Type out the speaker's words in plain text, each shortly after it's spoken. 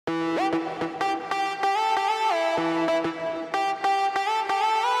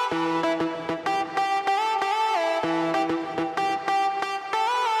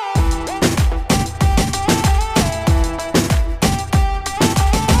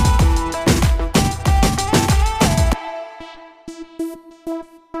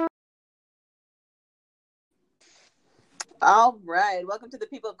All right. Welcome to the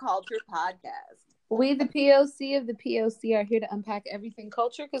People of Culture podcast. We, the POC of the POC, are here to unpack everything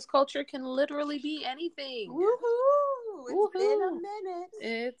culture because culture can literally be anything. Woohoo! It's been a Woohoo. minute.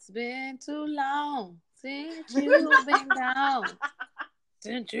 It's been too long since you've been gone.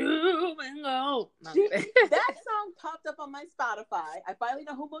 Since you've been gone. No, That song popped up on my Spotify. I finally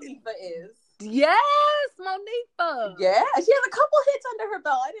know who Monifa is. Yes, Monifa. Yeah, she has a couple hits under her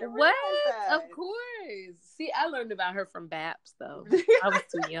belt. I didn't realize that. Of course. See, I learned about her from Babs, though. I was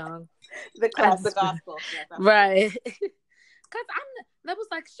too young. The classic gospel. Yes, right. Because that was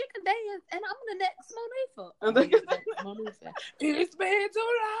like, she can dance, and I'm the next Monifa. Monifa. It's been too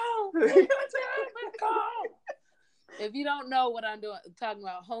long. It's been gone. If you don't know what I'm talking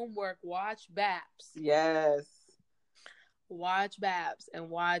about homework, watch Babs. Yes. Watch Babs and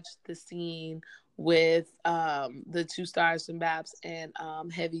watch the scene with the two stars from Babs and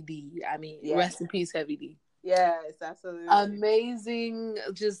Heavy D. I mean, Rest in peace, Heavy D. Yes, absolutely. Amazing,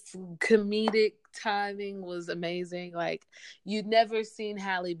 just comedic timing was amazing. Like, you'd never seen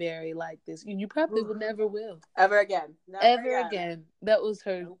Halle Berry like this. You probably will never will. Ever again. Ever again. That was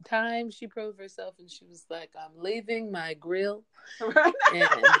her time. She proved herself and she was like, I'm leaving my grill and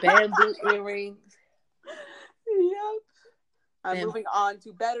bamboo earrings. Yep. I'm moving on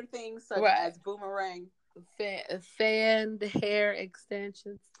to better things such as boomerang. Fanned hair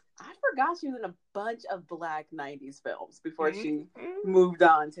extensions. I forgot she was in a bunch of Black 90s films before she moved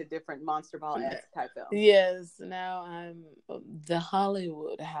on to different Monster Ball-esque type films. Yes, now I'm the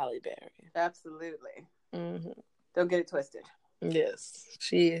Hollywood Halle Berry. Absolutely. Mm-hmm. Don't get it twisted. Yes.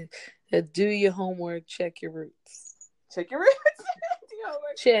 She do your homework, check your roots. Check your roots? Do your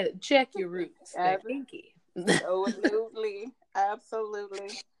homework. Check your roots. Absolutely. Absolutely.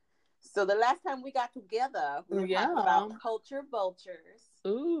 So the last time we got together, we were talking about Culture Vultures.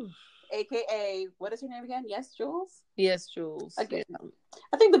 Ooh. AKA, what is her name again? Yes, Jules? Yes, Jules. Again. Yeah.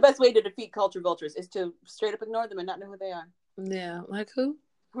 I think the best way to defeat Culture Vultures is to straight up ignore them and not know who they are. Yeah, like who?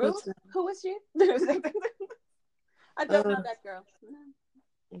 Who is she? I don't know that girl.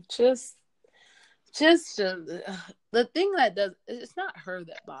 Just the thing that it's not her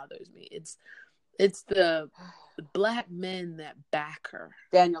that bothers me. It's the Black men that back her.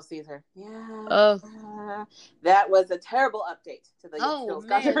 Daniel Caesar. Yeah. That was a terrible update to the Jules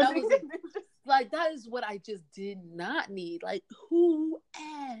controversy. That is what I just did not need. Like, who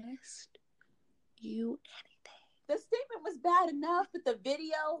asked you anything? The statement was bad enough, but the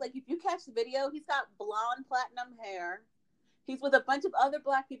video, like if you catch the video, he's got blonde platinum hair. He's with a bunch of other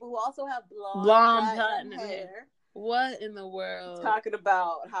Black people who also have blonde platinum hair. What in the world? Talking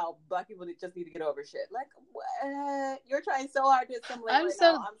about how Black people just need to get over shit. Like, what? You're trying so hard to assimilate I'm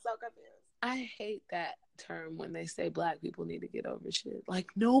so confused. I hate that term when they say Black people need to get over shit.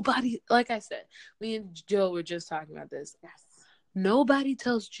 Like, nobody, like I said, me and Joe were just talking about this. Yes. Nobody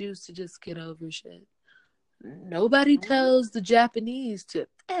tells Jews to just get over shit. Nobody tells the Japanese to,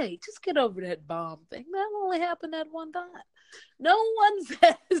 hey, just get over that bomb thing. That only happened at one time. No one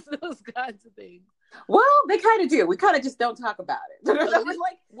says those kinds of things. Well, they kind of do. We kind of just don't talk about it.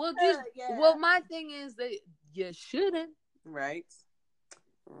 Well, my thing is that you shouldn't. Right.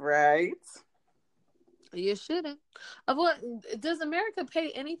 You shouldn't. Does America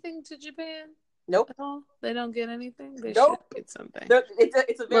pay anything to Japan? Nope. They don't get anything? They should get something.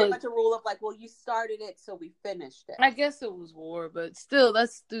 It's a very much a rule of like, well, you started it, so we finished it. I guess it was war, but still,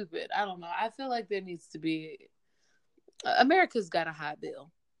 that's stupid. I don't know. I feel like there needs to be... America's got a high bill.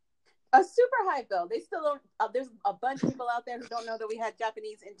 A super high bill. They still don't... there's a bunch of people out there who don't know that we had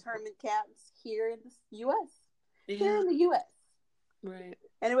Japanese internment camps here in the U.S. Yeah. Here in the U.S. Right.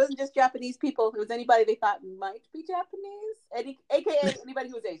 And it wasn't just Japanese people. It was anybody they thought might be Japanese. AKA anybody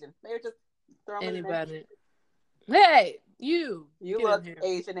who was Asian. They were just throwing anybody. Hey, you look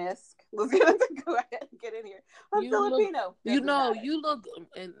Asian-esque. Let's go ahead and get in here. I'm Filipino. You look,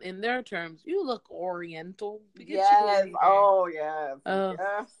 in their terms, you look Oriental. Yes. Oh, yes.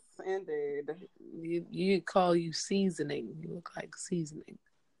 Yes, indeed. You call you seasoning. You look like seasoning.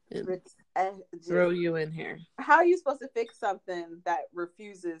 Throw you in here. How are you supposed to fix something that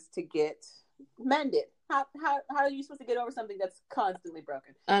refuses to get mended? How are you supposed to get over something that's constantly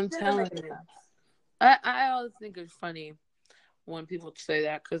broken? I'm telling you. I always think it's funny when people say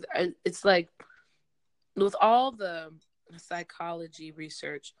that because it's like with all the psychology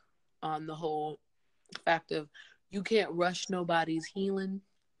research on the whole fact of you can't rush nobody's healing.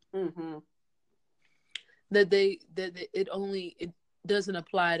 Mm-hmm. It doesn't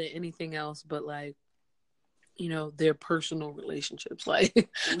apply to anything else but like, you know, their personal relationships, like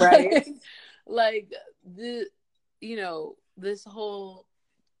right. like the, you know, this whole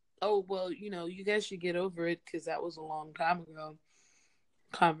oh, well, you guys should get over it because that was a long time ago.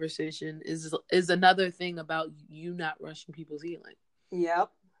 Conversation is another thing about you not rushing people's healing. Yep.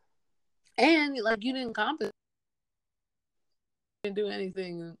 And like you didn't do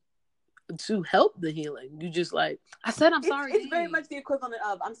anything to help the healing. You just like, I said I'm sorry. It's very much the equivalent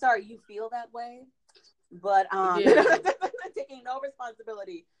of I'm sorry you feel that way, but taking no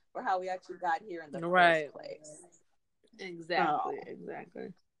responsibility for how we actually got here in the first place.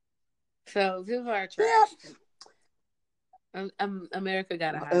 Exactly. So people are trash. America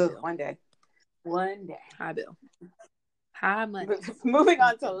got a high bill. One day. High bill. High money. Moving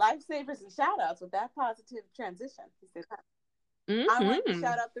on to lifesavers and shout outs with that positive transition. I want to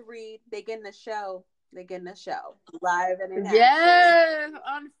shout out the Read. They getting a show. Live and in action. Yes,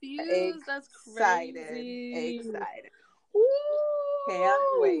 on Fuse. That's crazy. Excited. Woo! Can't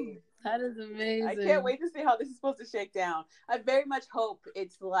wait. That is amazing. I can't wait to see how this is supposed to shake down. I very much hope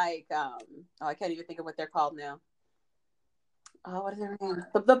it's like, I can't even think of what they're called now. Oh, what is their name?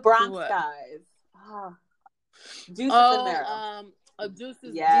 The Bronx guys. Deuces and Mero.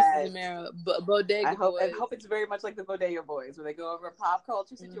 Deuces and Mero. Bodega Boys. I hope it's very much like the Bodega Boys, where they go over pop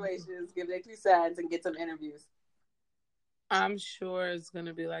culture situations, give their 2 cents, and get some interviews. I'm sure it's going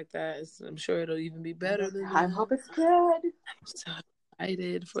to be like that. I'm sure it'll even be better than that. I hope it's good. I'm so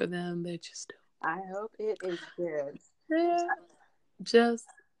excited for them. They're just dope. I hope it is good. Yeah. Just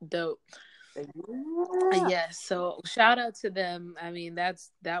dope. Yes, so shout out to them. I mean, that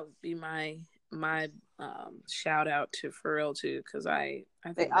would be my shout out to Pharrell too, because I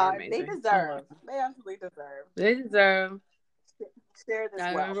think they deserve. They absolutely deserve. They deserve. Share this.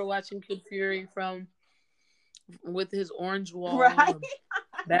 I remember watching Kid Fury with his orange wall, right?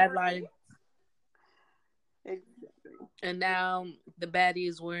 Bad Life. Exactly. And now the baddie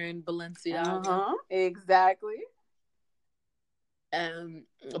is wearing Balenciaga. Exactly. And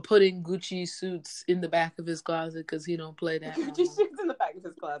putting Gucci suits in the back of his closet because he don't play that. Gucci suits in the back of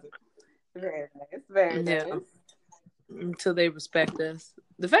his closet. Very nice. Very nice. Until they respect us.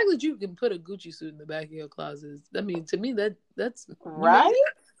 The fact that you can put a Gucci suit in the back of your closet, I mean, to me, that's right.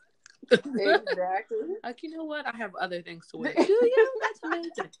 Exactly. Like, you know what? I have other things to wear. Do you? That's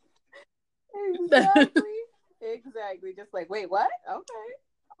amazing. Exactly. Just like, wait, what? Okay,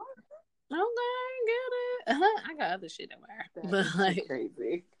 get it. I got other shit to wear. That's like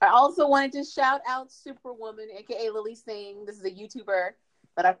crazy. I also wanted to shout out Superwoman, aka Lily Singh. This is a YouTuber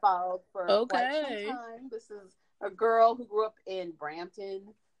that I followed for quite some time. This is a girl who grew up in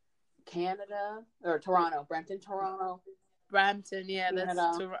Brampton, Canada, or Toronto. Brampton, yeah, Canada.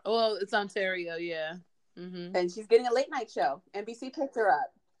 That's Toronto. Well, it's Ontario, yeah. Mm-hmm. And she's getting a late night show. NBC picked her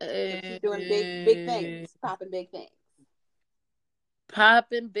up. She's doing big things, popping big things.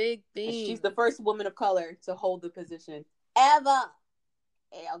 And she's the first woman of color to hold the position ever.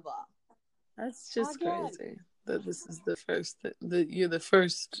 That's just crazy. That this is the first. You're the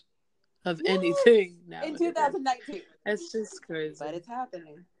first of anything now in 2019. That's just crazy, but it's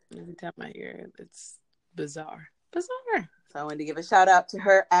happening. Every time I hear it, it's bizarre. So I wanted to give a shout out to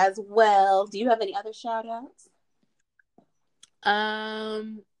her as well. Do you have any other shout outs?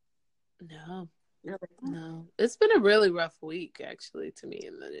 No. It's been a really rough week, actually, to me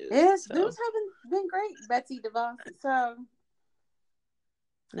in the news. Yes, news haven't been great, Betsy DeVos. So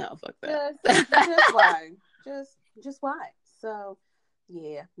no, fuck that. Just why? Just why? So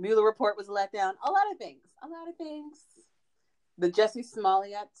yeah, Mueller report was let down. A lot of things. The Jussie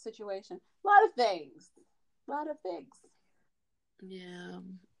Smollett situation. A lot of things. Yeah,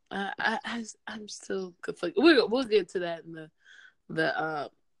 I'm still conflicted. We'll get to that in the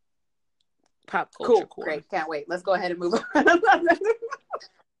pop culture. Cool, great, can't wait. Let's go ahead and move on.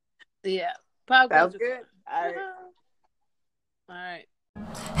 Yeah, pop culture. Sounds good. All right.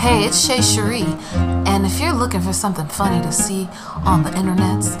 Hey, it's Shay Cherie, and if you're looking for something funny to see on the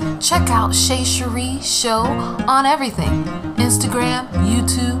internets, check out Shay Cherie Show on everything: Instagram,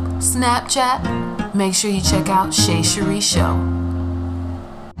 YouTube, Snapchat. Make sure you check out Shay Cherie Show.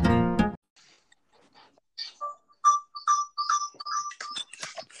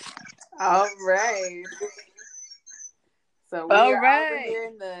 All right. So we are over here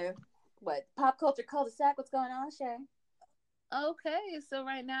in the pop culture cul-de-sac. What's going on, Shay? Okay, so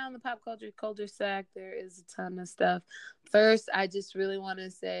right now in the pop culture cul-de-sac, there is a ton of stuff. First, I just really want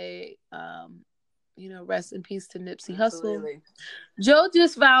to say, rest in peace to Nipsey Hussle. Joe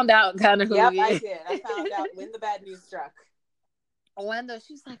just found out kind of who he is. I did. I found out when the bad news struck.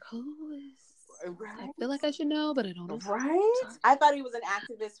 She's like, who is? Right. I feel like I should know, but I don't know. Right? I thought he was an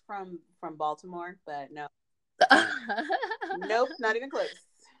activist from Baltimore, but no. Nope, not even close.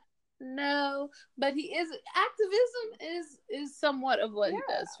 No, but he is activism is somewhat of what he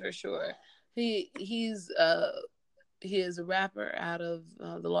does for sure. He is a rapper out of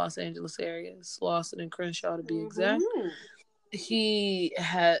the Los Angeles area, Slauson and Crenshaw to be exact. He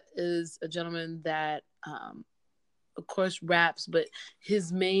is a gentleman that, of course, raps, but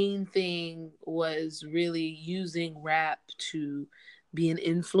his main thing was really using rap to be an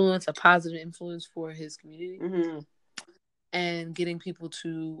influence, a positive influence for his community, and getting people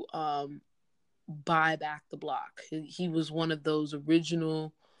to buy back the block. He was one of those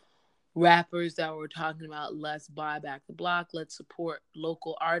original rappers that were talking about, let's buy back the block, let's support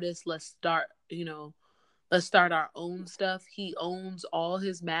local artists, let's start our own stuff. He owns all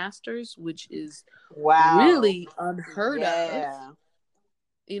his masters, which is really unheard of.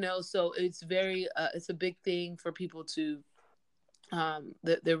 So it's very it's a big thing for people to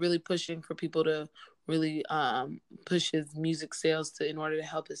they're really pushing for people to really push his music sales in order to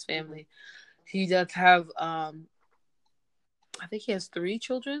help his family. He does have I think he has 3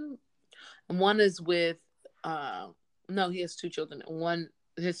 children. And one is with no, he has 2 children.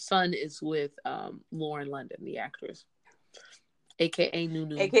 His son is with Lauren London, the actress, aka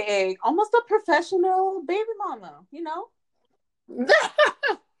Nunu, aka almost a professional baby mama,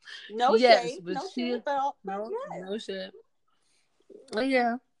 No shade, but no shade, but no shit.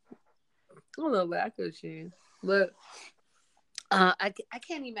 Yeah, a little bit. I could shade, but I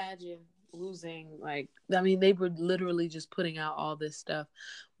can't imagine losing. Like, I mean, they were literally just putting out all this stuff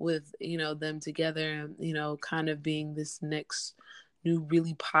with them together, and kind of being this next new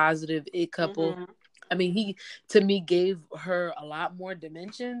really positive it couple. I mean, he to me gave her a lot more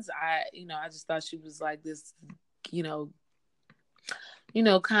dimensions. I just thought she was like this,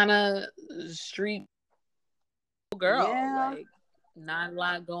 kind of street girl, like not a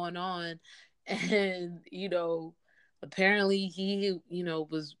lot going on, and apparently he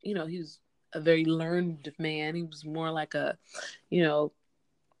was he was a very learned man. He was more like a I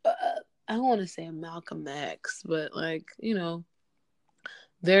don't want to say a Malcolm X, but like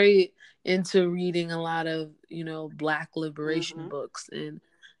very into reading a lot of Black liberation books, and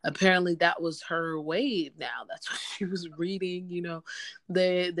apparently that was her wave. Now that's what she was reading.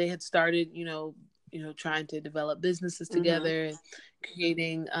 They had started trying to develop businesses together and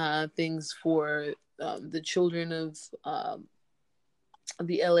creating things for the children of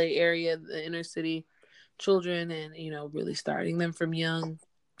the LA area, the inner city children, and really starting them from young,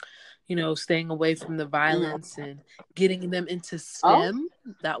 staying away from the violence and getting them into STEM.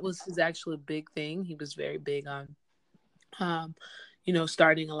 That was his actual big thing. He was very big on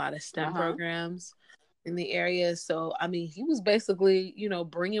starting a lot of STEM programs in the area. So I mean, he was basically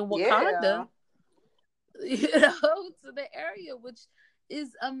bringing Wakanda to the area, which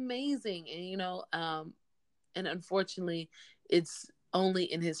is amazing. And and unfortunately it's only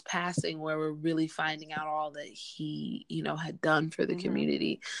in his passing where we're really finding out all that he had done for the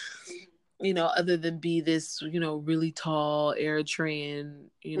community, other than be this really tall Eritrean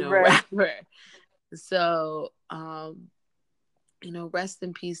rapper. So rest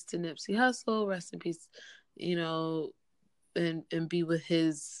in peace to Nipsey Hussle, rest in peace, and be with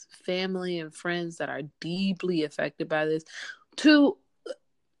his family and friends that are deeply affected by this. To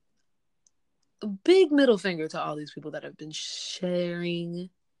a big middle finger to all these people that have been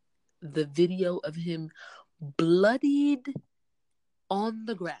sharing the video of him bloodied on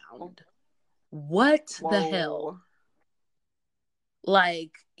the ground. What the hell?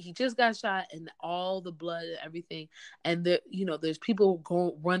 Like, he just got shot and all the blood and everything, and there's people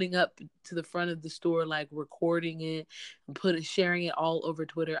running up to the front of the store, like recording it and sharing it all over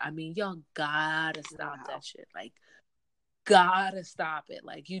Twitter. I mean, y'all gotta stop that shit. Like, gotta stop it.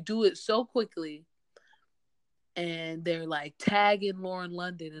 Like, you do it so quickly, and they're like tagging Lauren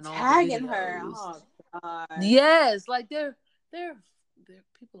London and all tagging her. Oh God. Yes, like they're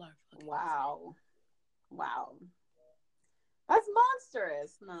people are fucking wow. That's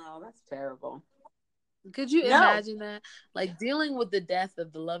monstrous. No, that's terrible. Could you imagine that? Like, dealing with the death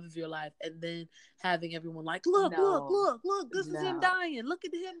of the love of your life and then having everyone like, look, this is him dying. Look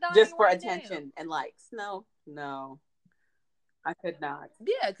at him dying. Just for attention and likes. No. I could not.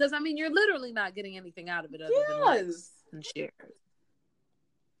 Yeah, because I mean, you're literally not getting anything out of it other than likes and shares.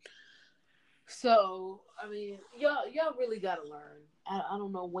 So, I mean, y'all really gotta learn. I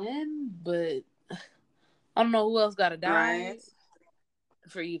don't know when, but I don't know who else gotta die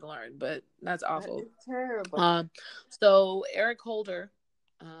for you to learn, but that's awful. That is terrible. So Eric Holder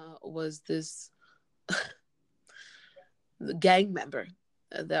was this gang member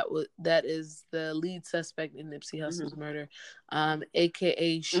that is the lead suspect in Nipsey Hussle's murder,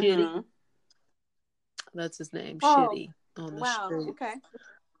 aka Shitty. That's his name, Shitty, on the street. Okay.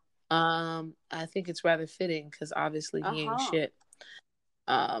 I think it's rather fitting because obviously he ain't Uh-huh. shit.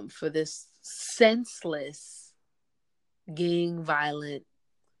 For this senseless, gang violent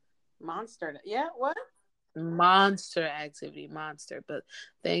Monster. Yeah, what? monster activity, but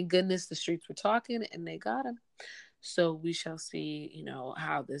thank goodness the streets were talking and they got him. So we shall see,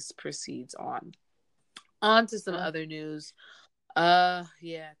 how this proceeds on to some other news.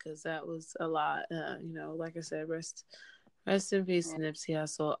 Yeah, because that was a lot. Like I said, rest in peace, Nipsey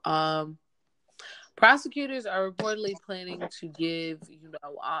Hussle. Prosecutors are reportedly planning to give,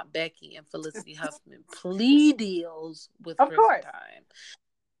 Aunt Becky and Felicity Huffman plea deals with prison time.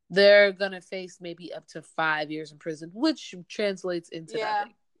 They're going to face maybe up to 5 years in prison, which translates into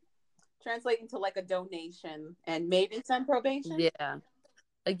nothing. Translate into like a donation and maybe some probation. Yeah.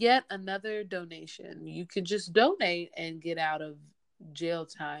 Yet another donation. You can just donate and get out of jail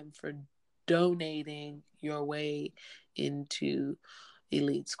time for donating your way into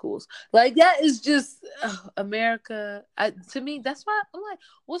elite schools. Like, that is just America. To me, that's why I'm like,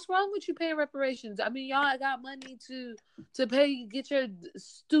 what's wrong with you paying reparations? I mean, y'all got money to get your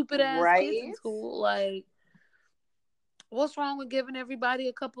stupid ass kids in school. Like, what's wrong with giving everybody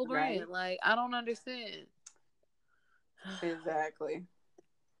a couple grand? Like, I don't understand. Exactly.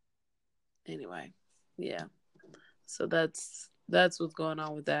 Anyway, yeah. So that's what's going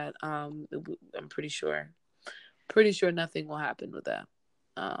on with that. I'm pretty sure nothing will happen with that.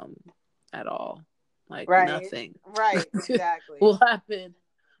 At all. Like, nothing. Right, exactly. will happen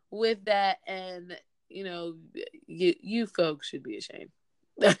with that, and you folks should be ashamed.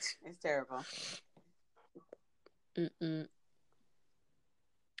 It's terrible.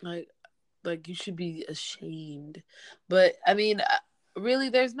 Like you should be ashamed. But I mean, really,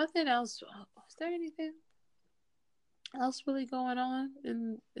 there's nothing else. Is there anything else really going on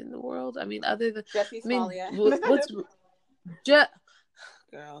in the world? I mean, other than Jussie Smollett. What's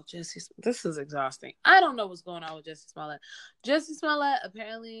girl, Jussie? This is exhausting. I don't know what's going on with Jussie Smollett. Jussie Smollett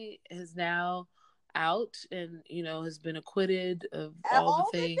apparently is now out and has been acquitted of all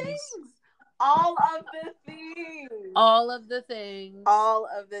the things. All of the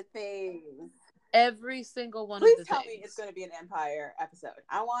things. Every single one of the things. Please tell me it's going to be an Empire episode.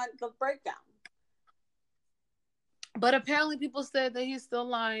 I want the breakdown. But apparently people said that he's still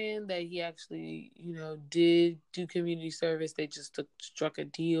lying, that he actually, did do community service. They just struck a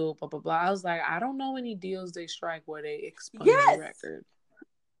deal, blah, blah, blah. I was like, I don't know any deals they strike where they expunge the record.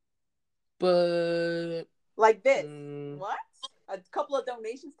 But... like this. What? A couple of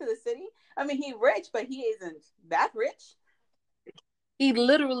donations to the city? I mean, he's rich, but he isn't that rich. He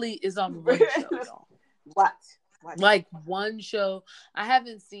literally is on one show, y'all. What? Like one show. I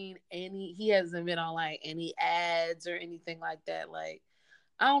haven't seen any. He hasn't been on like any ads or anything like that. Like,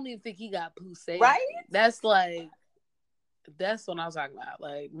 I don't even think he got Poussey. Right? That's what I was talking about.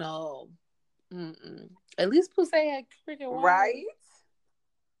 Like, no. At least Poussey had cricket wire. Right?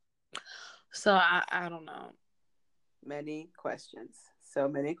 So I don't know. Many questions. So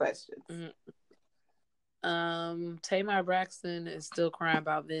many questions. Tamar Braxton is still crying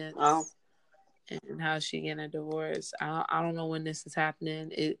about Vince. Oh. And how she getting a divorce. I don't know when this is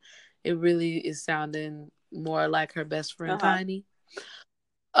happening. It really is sounding more like her best friend Tiny.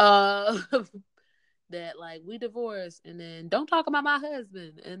 That like, we divorced and then don't talk about my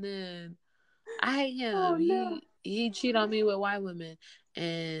husband and then I hate him. Oh, no. He cheat on me with white women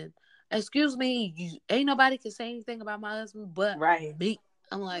and excuse me, ain't nobody can say anything about my husband but me.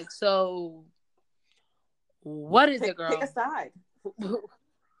 I'm like, so what is it, girl? Pick a side.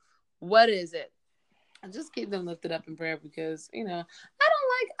 What is it? I just keep them lifted up in prayer because, I don't like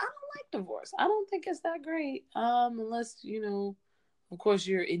divorce. I don't think it's that great. Unless, of course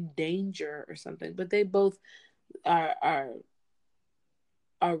you're in danger or something. But they both are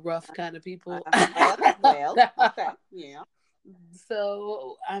rough kind of people. Well, okay. Yeah.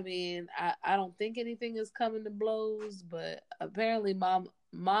 So, I mean, I don't think anything is coming to blows, but apparently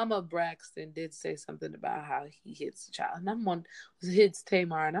Mama Braxton did say something about how he hits the child. And hits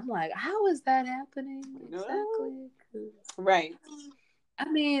Tamar. And I'm like, how is that happening? Exactly. Right. I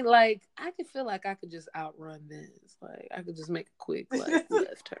mean, like, I could feel like I could just outrun this. Like, I could just make a quick,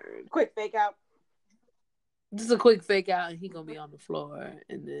 left turn. Quick fake out. Just a quick fake out and he gonna be on the floor.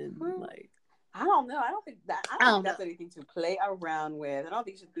 And then, I don't know. I don't think that's anything to play around with. I don't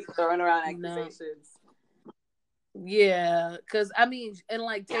think you should be throwing around accusations. No. Yeah, because I mean, and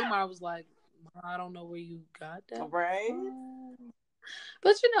like Tamar was like, I don't know where you got that right from.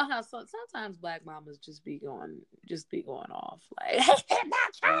 But you know how sometimes black mamas just be going off like,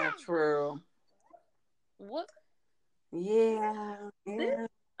 yeah, true. What? Yeah. I don't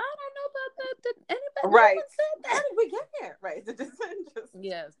know about that. Did anybody right? Said that? How did we get here? Right?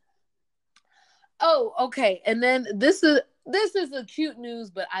 Yes. Oh, okay. And then this is a cute news,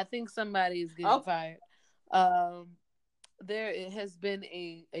 but I think somebody is getting fired. There has been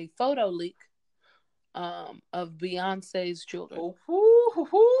a photo leak of Beyonce's children.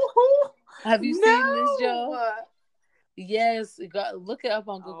 Have you seen this, Joe? Yes, look it up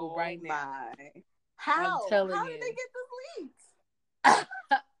on Google right now. How? I'm telling How you. did they get this leaked?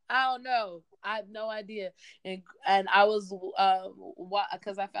 I don't know. I have no idea. And I was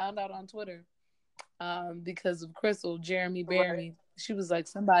because I found out on Twitter because of Crystal Jeremy Berry. She was like,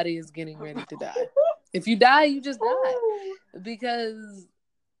 somebody is getting ready to die. If you die, you just die. Because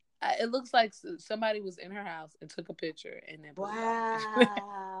it looks like somebody was in her house and took a picture and then put it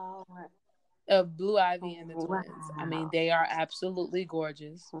wow. Of Blue Ivy and the twins. I mean, they are absolutely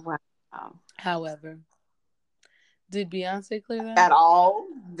gorgeous. Wow. However, did Beyonce clear that? At all?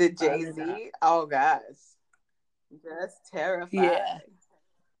 Did Jay-Z? Oh, gosh. Just terrified. Yeah.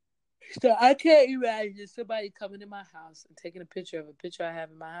 So I can't imagine somebody coming in my house and taking a picture of a picture I have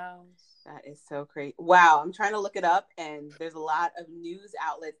in my house. That is so crazy. Wow. I'm trying to look it up, and there's a lot of news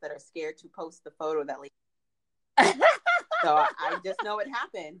outlets that are scared to post the photo that leaked. So I just know it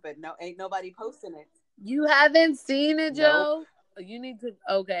happened, but ain't nobody posting it. You haven't seen it, Joe? Nope. You need to.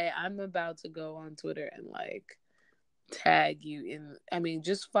 Okay, I'm about to go on Twitter and tag you in. I mean,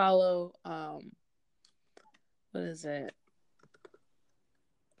 just follow. What is it?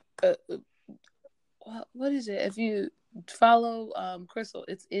 What is it? If you follow Crystal,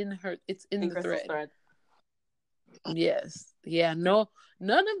 it's in the thread. Yes. Yeah. No.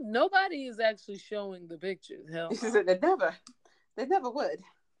 Nobody is actually showing the pictures. Hell, no. They never would.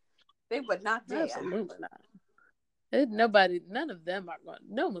 They would not dare. Absolutely not. None of them are going.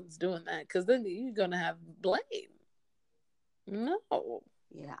 No one's doing that because then you're gonna have blame. No.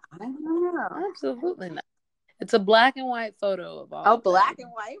 Yeah, I don't know. Absolutely not. It's a black and white photo of all. Oh, black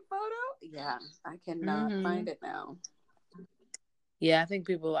and white photo? Yeah, I cannot find it now. Yeah, I think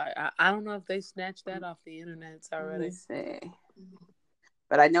people are. I don't know if they snatched that off the internet already. Let me see.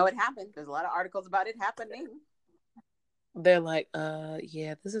 But I know it happened. There's a lot of articles about it happening. They're like,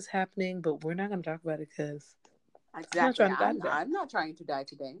 yeah, this is happening, but we're not going to talk about it because exactly. I'm not trying to die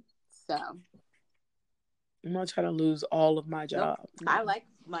today. So I'm not trying to lose all of my job. Nope. No. I like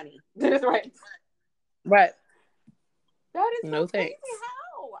money. That's right. Right. That is no so thanks. Crazy.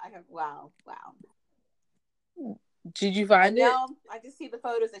 How? Wow. Did you find it? No, I just see the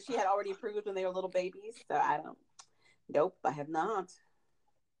photos that she had already approved when they were little babies. So I don't. Nope, I have not.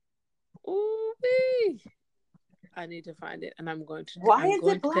 Ooh, I need to find it, and I'm going to. Why is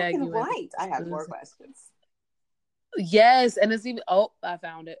it black and white? I have more questions. Yes, and it's even. Oh, I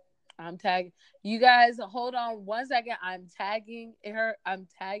found it. I'm tagging you guys. Hold on 1 second. I'm tagging her. I'm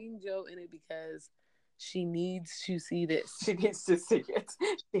tagging Joe in it because she needs to see this. She needs to see it.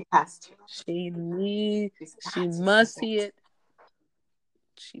 She has to. She must see it.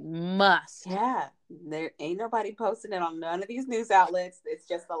 She must. Yeah. There ain't nobody posting it on none of these news outlets. It's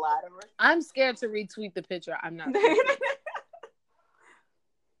just a lot of. I'm scared to retweet the picture. I'm not.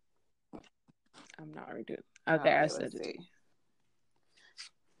 I'm not redoing it. Okay, I said it.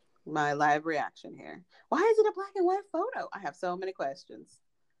 My live reaction here. Why is it a black and white photo? I have so many questions.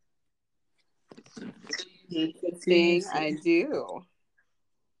 Interesting. I do.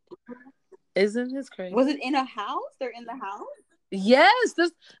 Isn't this crazy? Was it in a house? They're in the house? Yes.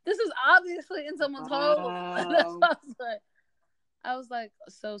 This is obviously in someone's home. I was like,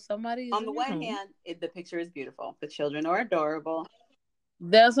 so somebody is on the one hand, the picture is beautiful. The children are adorable.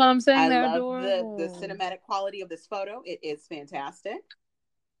 That's what I'm saying. They're adorable. The cinematic quality of this photo. It is fantastic.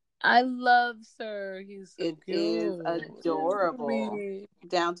 I love Sir. He's so cute. It is adorable.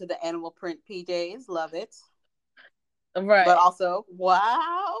 Down to the animal print PJs. Love it. Right. But also,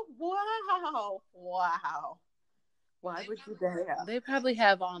 wow. Why would you dare? They probably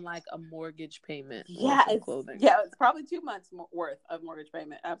have on a mortgage payment. Yeah, clothing. Yeah, it's probably 2 months worth of mortgage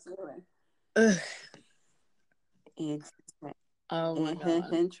payment. Absolutely. Ugh. Interesting. Oh my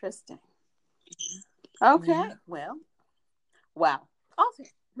God. Interesting. Okay. Yeah. Well. Wow. Awesome.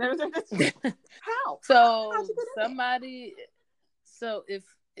 How? So somebody. So if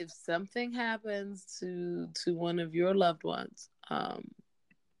something happens to one of your loved ones,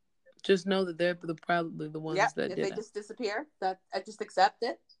 just know that they're probably the ones that did it. If they just disappear, that I just accept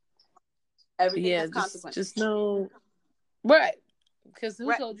it. Everything has consequences. Just know, right? Because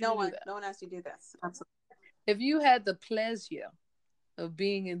who told you to do that? No one asked you to do this. Absolutely. If you had the pleasure of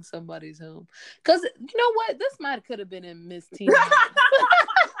being in somebody's home, because you know what, this could have been in Miss Tina.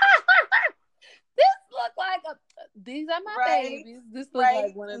 This looked like these are my right. babies. This looks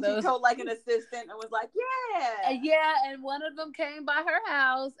like one of and those. She told like an assistant and was like, yeah, and one of them came by her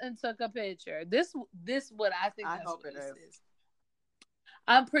house and took a picture. This what I think. I that's hope what it is.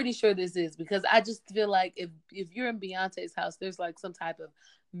 I'm pretty sure this is, because I just feel like if you're in Beyonce's house, there's like some type of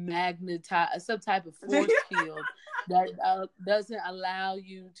some type of force field that doesn't allow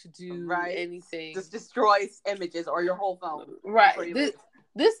you to do anything. Just destroys images or your whole phone. Right.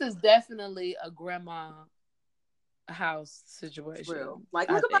 This is definitely a grandma house situation. True. Like,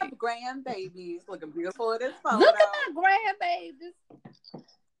 look at my grandbabies looking beautiful in this photo. Look at my grandbabies.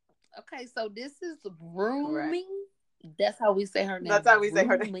 Okay, so this is Rumi. Right. That's how we say her name. That's how we say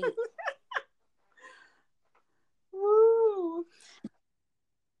her name. Woo.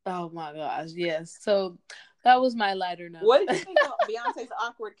 Oh my gosh, yes. So that was my lighter note. What did you think of Beyonce's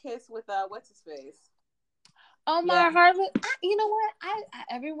awkward kiss with what's his face? Omar Harvey. You know what? I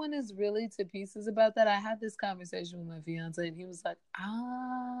everyone is really to pieces about that. I had this conversation with my fiance, and he was like,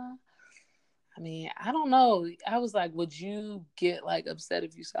 I mean, I don't know. I was like, would you get like upset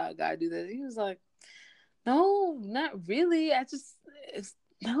if you saw a guy do that? He was like, no, not really. I guess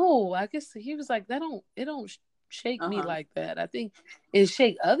he was like, it don't shake me like that. I think it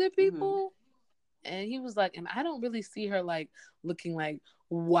shake other people. Mm-hmm. And he was like, and I don't really see her like looking like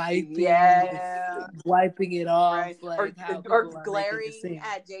wiping it off, right. Like or glaring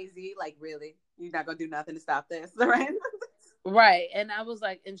at Jay-Z, like, really, you're not gonna do nothing to stop this, right? Right. And I was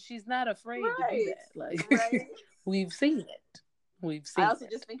like, and she's not afraid to do that. Like, we've seen it. I also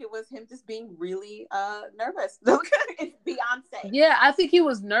just think it was him just being really nervous. It's Beyonce. Yeah, I think he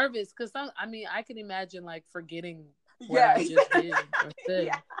was nervous because I can imagine like forgetting what I just did or said.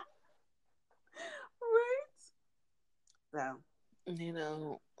 Yeah. Right. So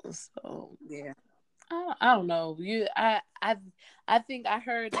yeah. I don't know. I think I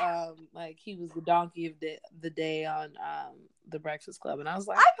heard like he was the donkey of the day on the Breakfast Club, and I was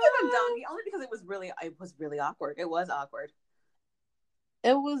like, I give him donkey only because it was really awkward. It was awkward.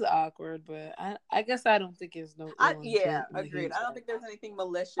 It was awkward, but I guess I don't think it's no. Agreed. I don't think there's anything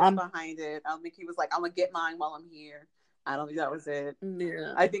malicious behind it. I don't think he was like, I'm gonna get mine while I'm here. I don't think that was it.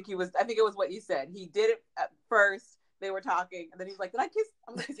 Yeah. I think it was what you said. He did it at first. They were talking, and then he's like, "Did I kiss?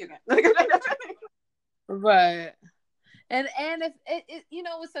 I'm gonna kiss you again." Right. And if it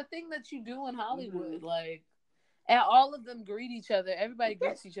it's a thing that you do in Hollywood, mm-hmm. like. And all of them greet each other. Everybody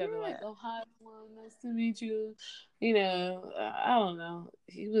greets each other like, "Oh, hi, everyone. Nice to meet you." I don't know.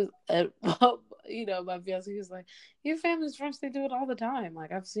 He was, my fiance. He was like, "Your family's French. They do it all the time.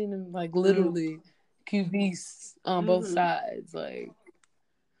 Like, I've seen them like literally cubice on both sides. Like,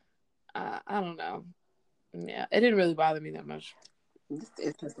 I don't know. Yeah, it didn't really bother me that much. And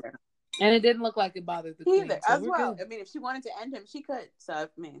it didn't look like it bothered the queen either, as well. Good. I mean, if she wanted to end him, she could. So,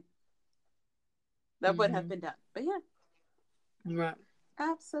 that would have been done. But yeah. Right.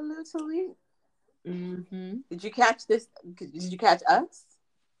 Absolutely. Mm-hmm. Did you catch this? Did you catch Us?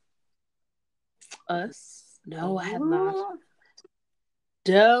 Us? No, I have not.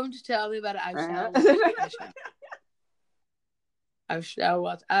 Don't tell me about it. I shall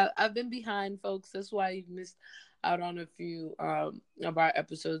watch. I've been behind, folks. That's why you missed out on a few of our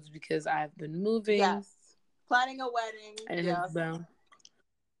episodes, because I've been moving. Yes. Planning a wedding. And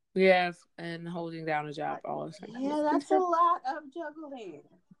yes, and holding down a job all the time. Yeah, that's a lot of juggling.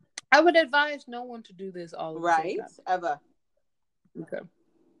 I would advise no one to do this all at the same time. Ever. Okay.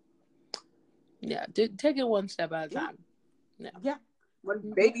 Yeah, take it one step at a time. Yeah.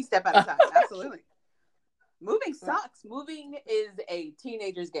 One baby step at a time. Absolutely. Moving sucks. Moving is a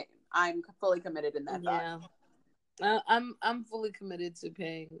teenager's game. I'm fully committed in that thought. I'm fully committed to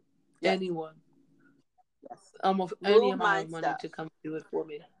paying anyone. Yes. Almost any amount of money to come do it for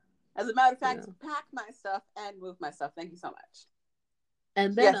me. As a matter of fact, pack my stuff and move my stuff. Thank you so much.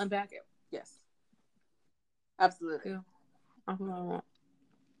 And then unpack it. Yes. Absolutely. Yeah. All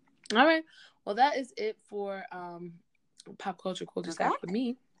right. Well, that is it for pop culture stuff for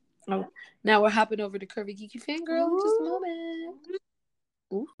me. Oh, now we're hopping over to Curvy Geeky Fangirl in just a moment.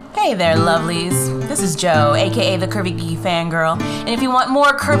 Ooh. Hey there, lovelies. This is Jo, aka the Curvy Geeky Fangirl. And if you want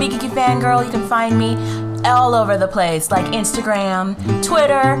more Curvy Geeky Fangirl, you can find me all over the place, like Instagram,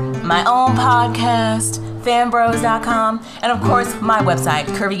 Twitter, my own podcast, fanbros.com, and of course, my website,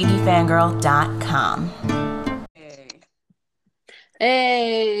 curvygeekyfangirl.com.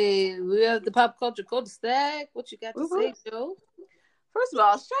 Hey, we have the pop culture stack. What you got to say, Jo? First of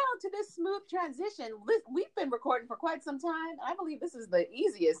all, shout out to this smooth transition. We've been recording for quite some time. I believe this is the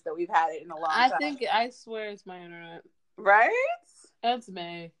easiest that we've had it in a long time. I swear it's my internet. Right? That's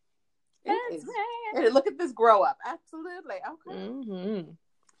me. Look at this grow up. Absolutely. Okay. Mm-hmm.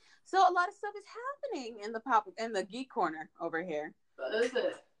 So a lot of stuff is happening in the geek corner over here. What is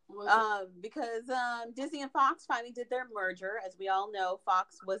it? Because Disney and Fox finally did their merger. As we all know,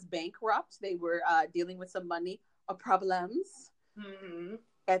 Fox was bankrupt. They were dealing with some money problems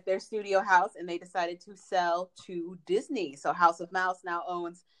at their studio house, and they decided to sell to Disney. So House of Mouse now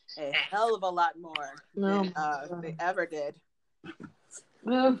owns a hell of a lot more than they ever did.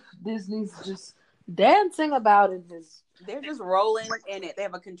 Disney's just dancing about in his. They're just rolling in it. They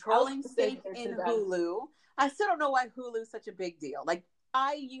have a controlling stake in Hulu. I still don't know why Hulu is such a big deal. Like,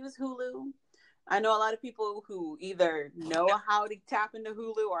 I use Hulu. I know a lot of people who either know how to tap into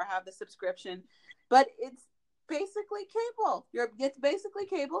Hulu or have the subscription, but it's basically cable. It's basically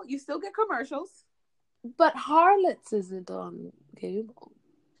cable. You still get commercials. But Harlots isn't on cable.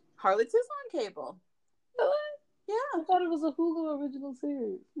 Harlots is on cable. Really? Yeah. I thought it was a Hulu original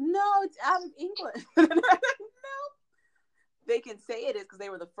series. No, it's out of England. No. They can say it is because they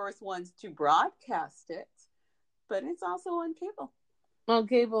were the first ones to broadcast it, but it's also on cable. On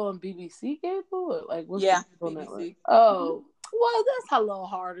cable on BBC cable? Or like what's the cable BBC. Network? Oh, well, that's a little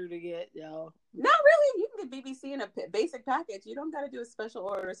harder to get, yo. Not really. You can get BBC in a basic package. You don't got to do a special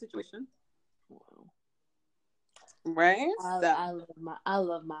order situation. Wow. Right? I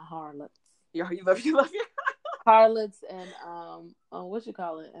love my Harlots. You love your Harlots and what you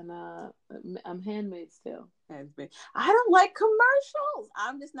call it, and I'm Handmaid's Tale. I don't like commercials.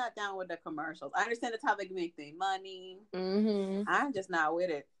 I'm just not down with the commercials. I understand that's how they make their money. I'm just not with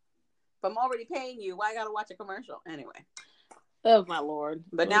it. If I'm already paying you, why I gotta watch a commercial anyway? Oh my Lord!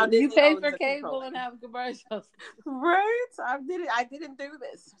 But now you pay for cable and have commercials, right? I didn't do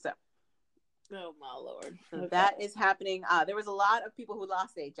this. So, oh my Lord! So that is happening. There was a lot of people who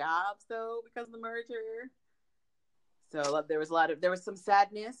lost their jobs though because of the merger. So there was some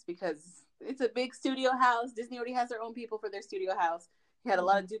sadness because it's a big studio house. Disney already has their own people for their studio house. He had a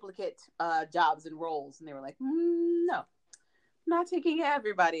lot of duplicate jobs and roles, and they were like, no, not taking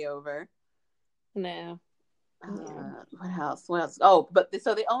everybody over. No. What else? Oh,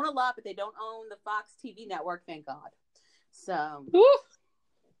 so they own a lot, but they don't own the Fox TV network. Thank God. So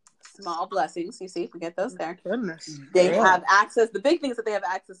small blessings. You see, we get those there. Goodness. They have access. The big thing is that they have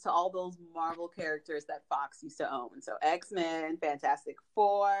access to all those Marvel characters that Fox used to own. So X-Men, Fantastic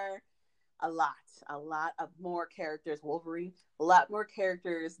Four, a lot of more characters. Wolverine, a lot more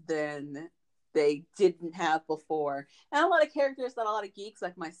characters than they didn't have before, and a lot of characters that a lot of geeks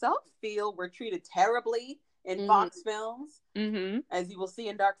like myself feel were treated terribly in Fox films. As you will see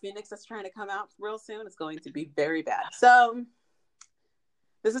in Dark Phoenix, that's trying to come out real soon. It's going to be very bad. So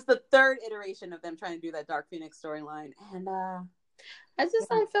this is the third iteration of them trying to do that Dark Phoenix storyline, and I just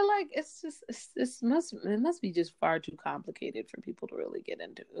don't feel like it must be just far too complicated for people to really get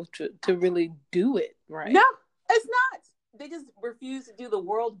into to really do it right. No, it's not. They just refuse to do the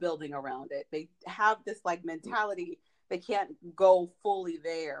world building around it. They have this like mentality. They can't go fully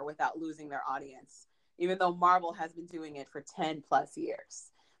there without losing their audience, even though Marvel has been doing it for 10 plus years.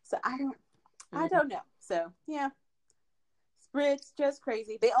 So I don't know. So yeah, it's just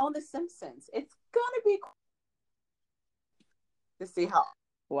crazy. They own The Simpsons. It's gonna be cool to see how.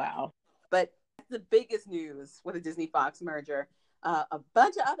 Wow. But the biggest news with the Disney Fox merger. A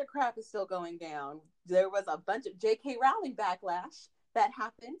bunch of other crap is still going down. There was a bunch of J.K. Rowling backlash that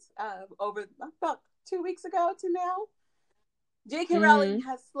happened over about 2 weeks ago to now. J.K. Rowling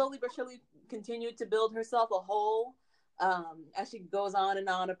has slowly but surely continued to build herself a hole as she goes on and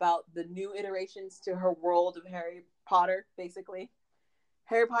on about the new iterations to her world of Harry Potter, basically.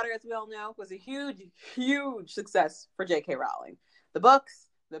 Harry Potter, as we all know, was a huge, huge success for J.K. Rowling. The books,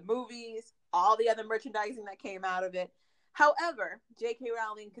 the movies, all the other merchandising that came out of it. However, J.K.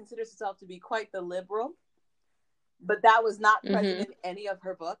 Rowling considers herself to be quite the liberal, but that was not present in any of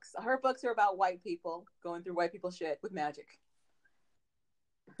her books. Her books are about white people going through white people shit with magic.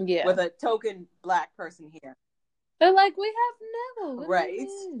 Yeah. With a token black person here. They're like, we have Neville. Right.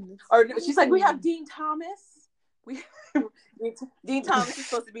 Or she's like, we have Dean Thomas. Dean Thomas is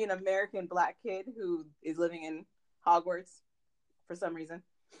supposed to be an American black kid who is living in Hogwarts for some reason.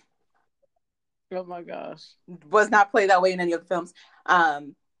 Oh my gosh. Was not played that way in any of the films.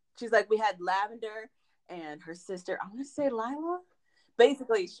 She's like, we had Lavender and her sister, I want to say Lila.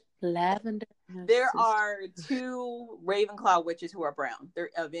 Basically, Lavender. There are 2 Ravenclaw witches who are brown.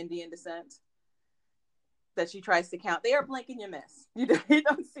 They're of Indian descent that she tries to count. They are blink and you miss. You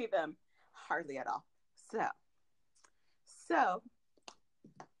don't see them hardly at all. So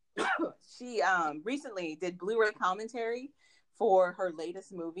she recently did Blu-ray commentary for her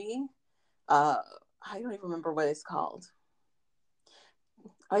latest movie. I don't even remember what it's called.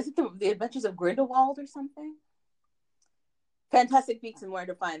 I think the Adventures of Grindelwald or something. Fantastic Beasts and Where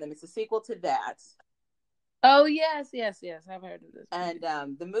to Find Them. It's a sequel to that. Oh yes. I've heard of this. And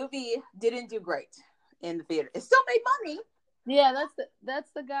the movie didn't do great in the theater. It still made money. Yeah,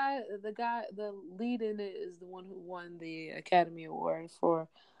 that's the guy. The lead in it is the one who won the Academy Award for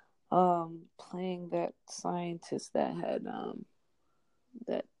playing that scientist that had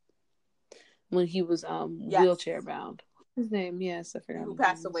that when he was wheelchair bound. His name, yes, I forgot. Who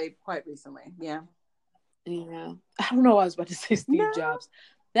passed away quite recently. Yeah. Yeah. I don't know why I was about to say Steve Jobs.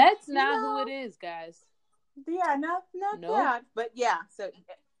 That's not who it is, guys. Yeah, not that. But yeah, so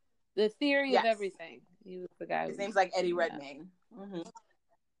the theory of everything. He was the guy. His name's like Eddie Redmayne. Mm-hmm.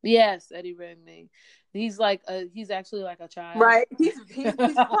 Yes, Eddie Redmayne. He's actually like a child. Right. He's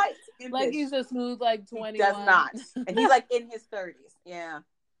quite impish. Like he's a smooth 21. He does not. And he's like in his 30s. Yeah.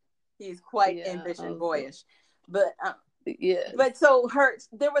 He's quite impish and boyish. But But so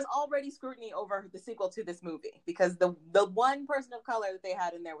there was already scrutiny over the sequel to this movie because the one person of color that they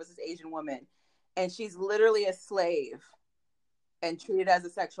had in there was this Asian woman, and she's literally a slave and treated as a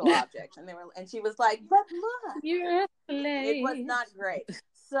sexual object. And she was like, "But look, you're a slave." It was not great.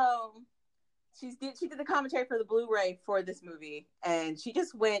 So she did the commentary for the Blu-ray for this movie, and she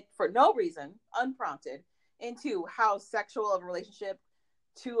just went for no reason, unprompted, into how sexual of a relationship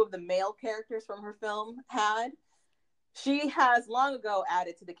two of the male characters from her film had. She has long ago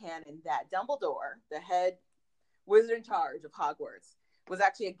added to the canon that Dumbledore, the head wizard in charge of Hogwarts, was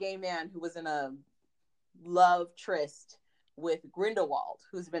actually a gay man who was in a love tryst with Grindelwald,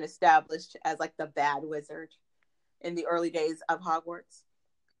 who's been established as like the bad wizard in the early days of Hogwarts.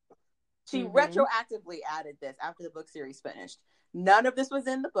 She retroactively added this after the book series finished. None of this was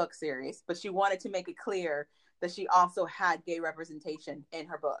in the book series, but she wanted to make it clear that she also had gay representation in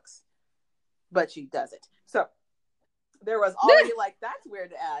her books. But she doesn't. So there was already like, that's weird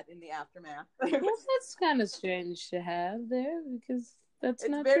to add in the aftermath. Well, that's kind of strange to have there because it's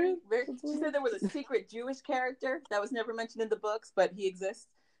not very, true. She said there was a secret Jewish character that was never mentioned in the books, but he exists.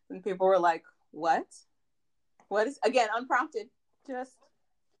 And people were like, what? What is, again, unprompted. Just.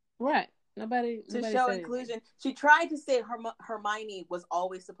 Right. Nobody show inclusion. Anything. She tried to say Hermione was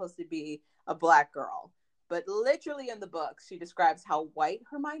always supposed to be a black girl, but literally in the books, she describes how white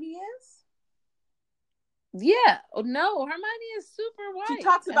Hermione is. Yeah. Oh no, Hermione is super white. She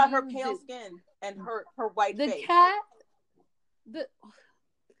talks about her pale skin and her white face. The cat. But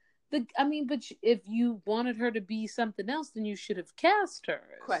if you wanted her to be something else, then you should have cast her.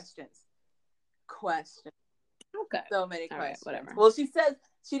 Questions. Okay. So many questions. Right, whatever. Well, she says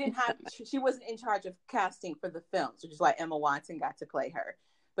she wasn't in charge of casting for the films, which is why Emma Watson got to play her.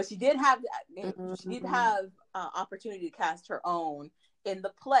 But she did have opportunity to cast her own in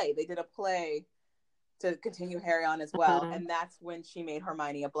the play. They did a play to continue Harry on as well, and that's when she made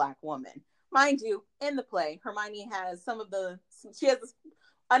Hermione a black woman. Mind you, in the play, Hermione has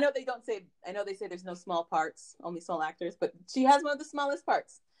I know they say there's no small parts, only small actors, but she has one of the smallest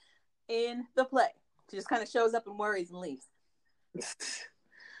parts in the play. She just kind of shows up and worries and leaves.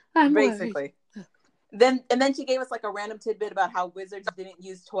 Basically. Then she gave us like a random tidbit about how wizards didn't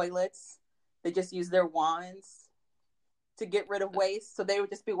use toilets. They just used their wands to get rid of waste. So they would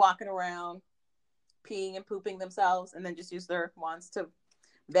just be walking around peeing and pooping themselves and then just use their wands to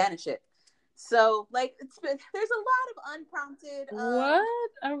banish it. So like there's a lot of unprompted what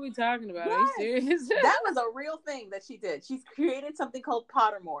are we talking about? Yes. Are you serious? That was a real thing that she did. She's created something called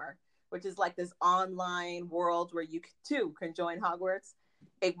Pottermore, which is like this online world where you too can join Hogwarts.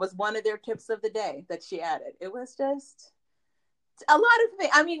 It was one of their tips of the day that she added. It was just a lot of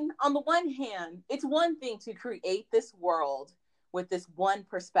things. I mean, on the one hand, it's one thing to create this world with this one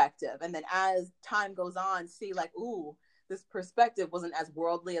perspective. And then as time goes on, see like, ooh, this perspective wasn't as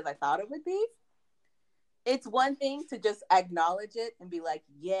worldly as I thought it would be. It's one thing to just acknowledge it and be like,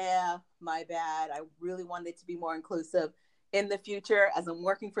 yeah, my bad. I really wanted it to be more inclusive. In the future, as I'm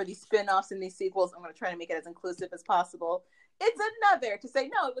working for these spin-offs and these sequels, I'm going to try to make it as inclusive as possible. It's another to say,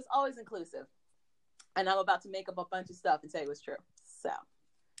 no, it was always inclusive. And I'm about to make up a bunch of stuff and say it was true. So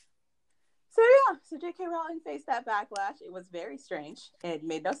J.K. Rowling faced that backlash. It was very strange. It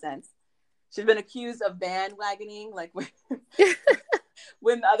made no sense. She's been accused of bandwagoning, like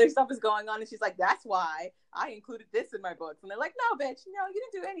when the other stuff is going on, and she's like, that's why I included this in my books. And they're like, no, bitch, no, you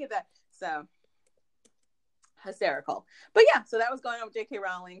didn't do any of that. So hysterical. But yeah, so that was going on with J.K.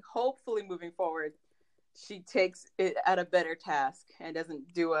 Rowling. Hopefully moving forward, she takes it at a better task and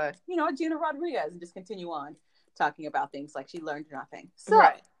doesn't do a Gina Rodriguez and just continue on talking about things like she learned nothing. So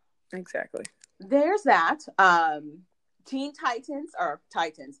right. Exactly. There's that. Teen Titans,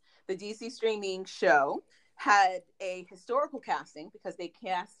 the DC streaming show, had a historical casting because they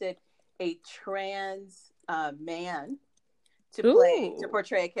casted a trans man to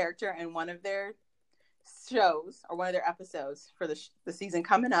portray a character in one of their shows or one of their episodes for the season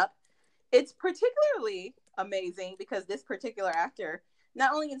coming up. It's particularly amazing because this particular actor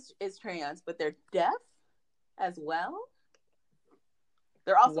not only is trans, but they're deaf as well.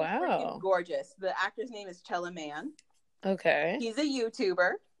 They're also freaking gorgeous. The actor's name is Chella Man. Okay. He's a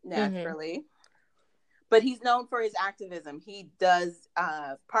YouTuber, naturally. But he's known for his activism. He does,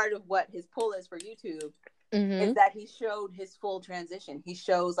 part of what his pull is for YouTube is that he showed his full transition. He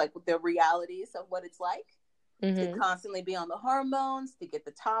shows like the realities of what it's like to constantly be on the hormones, to get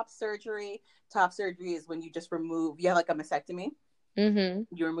the top surgery. Top surgery is when you just you have like a mastectomy. You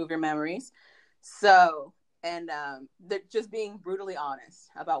remove your memories. So, and they're just being brutally honest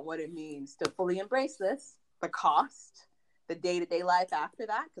about what it means to fully embrace this, the cost, the day-to-day life after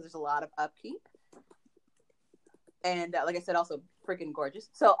that, because there's a lot of upkeep. And like I said, also freaking gorgeous.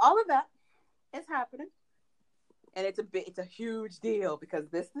 So all of that is happening. And it's a huge deal because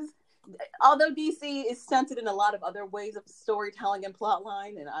this is, although DC is centered in a lot of other ways of storytelling and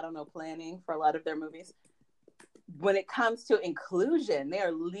plotline and planning for a lot of their movies, when it comes to inclusion, they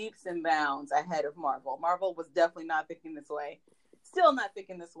are leaps and bounds ahead of Marvel. Marvel was definitely not thinking this way. Still not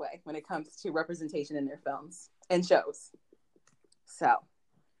thinking this way when it comes to representation in their films and shows. So,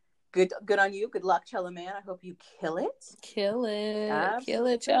 good on you. Good luck, Chella Man. I hope you kill it. Kill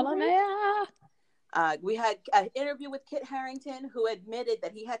it, Chella Man. We had an interview with Kit Harington, who admitted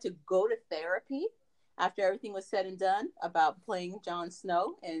that he had to go to therapy after everything was said and done about playing Jon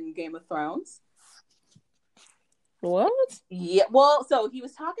Snow in Game of Thrones. What? Yeah. Well, so he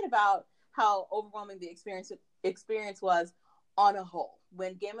was talking about how overwhelming the experience was on a whole.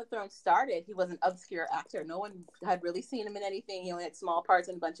 When Game of Thrones started, he was an obscure actor. No one had really seen him in anything. He only had small parts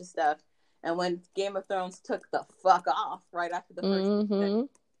in a bunch of stuff. And when Game of Thrones took the fuck off right after the first season,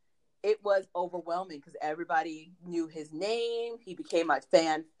 it was overwhelming because everybody knew his name. He became a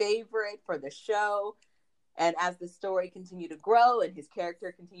fan favorite for the show. And as the story continued to grow and his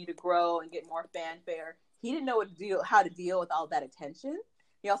character continued to grow and get more fanfare, he didn't know how to deal with all that attention.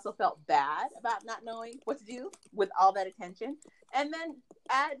 He also felt bad about not knowing what to do with all that attention. And then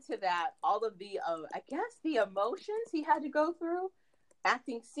add to that all of the, the emotions he had to go through,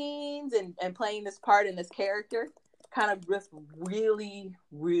 acting scenes and playing this part in this character kind of just really,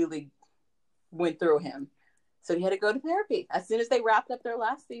 really went through him. So he had to go to therapy. As soon as they wrapped up their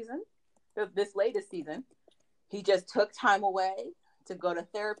last season, this latest season, he just took time away to go to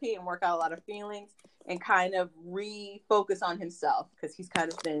therapy and work out a lot of feelings and kind of refocus on himself because he's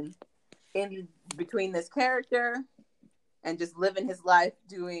kind of been in between this character and just living his life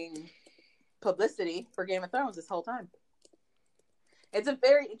doing publicity for Game of Thrones this whole time. It's a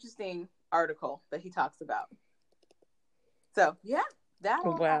very interesting article that he talks about. So, yeah, that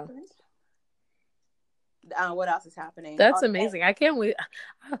all happened. What else is happening? That's amazing. I can't wait.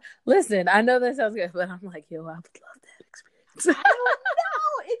 Listen, I know that sounds good, but I'm like, yo, I would love that experience. I don't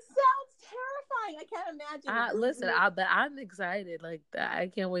know. It sounds terrifying. I can't imagine. But I'm excited. Like, I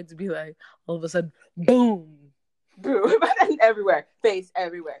can't wait to be like, all of a sudden, boom. Boom. Everywhere. Face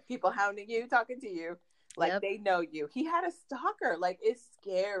everywhere. People hounding you, talking to you. Like, they know you. He had a stalker. Like, it's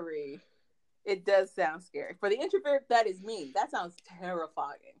scary. It does sound scary. For the introvert, that is me. That sounds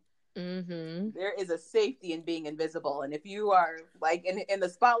terrifying. There is a safety in being invisible. And if you are, like, in the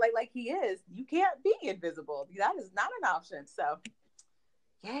spotlight like he is, you can't be invisible. That is not an option. So,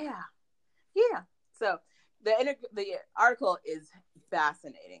 yeah. So, the article is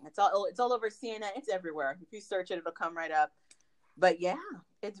fascinating. It's all over CNN. It's everywhere. If you search it, it'll come right up. But yeah,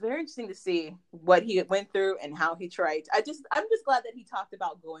 it's very interesting to see what he went through and how he tried. I'm just glad that he talked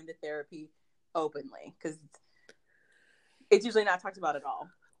about going to therapy openly because it's usually not talked about at all.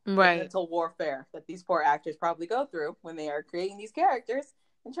 Right. The mental warfare that these poor actors probably go through when they are creating these characters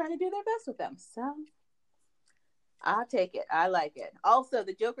and trying to do their best with them. So I'll take it. I like it. Also,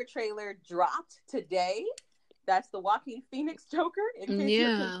 the Joker trailer dropped today. That's the Joaquin Phoenix Joker, in case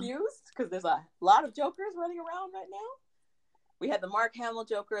you're confused, because there's a lot of Jokers running around right now. We had the Mark Hamill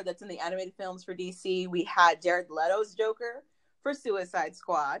Joker that's in the animated films for DC. We had Jared Leto's Joker for Suicide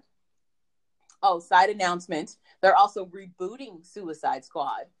Squad. Oh, side announcement. They're also rebooting Suicide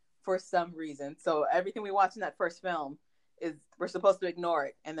Squad for some reason. So everything we watched in that first film we're supposed to ignore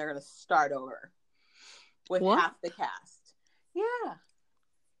it, and they're going to start over with half the cast.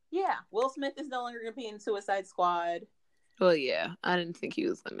 Yeah. Will Smith is no longer going to be in Suicide Squad. Well, yeah. I didn't think he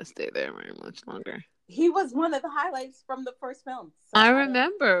was going to stay there very much longer. He was one of the highlights from the first film. So I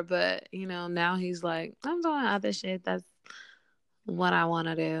remember, but, now he's like, I'm doing other shit. That's what I want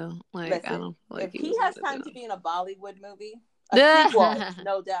to do. Like, listen, I don't like if he has time to be in a Bollywood movie, a sequel,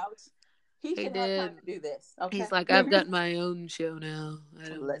 no doubt. He should have time to do this. Okay. He's like, I've got my own show now. I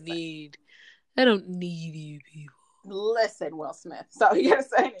don't need you people. Listen, Will Smith. So yes,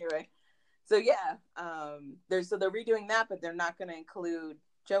 anyway. So yeah, they're redoing that, but they're not going to include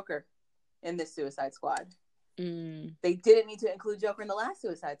Joker in this Suicide Squad. They didn't need to include Joker in the last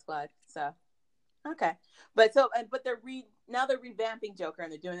Suicide Squad. So okay, but they're revamping Joker,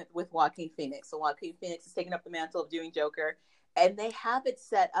 and they're doing it with Joaquin Phoenix. So Joaquin Phoenix is taking up the mantle of doing Joker. And they have it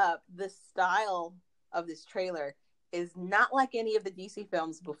set up. The style of this trailer is not like any of the DC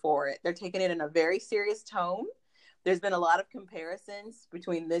films before it. They're taking it in a very serious tone. There's been a lot of comparisons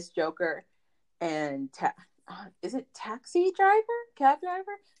between this Joker and is it Taxi Driver? Cab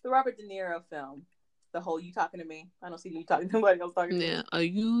Driver? The Robert De Niro film. The whole You Talking to Me. I don't see you talking to somebody else talking to me. Yeah, are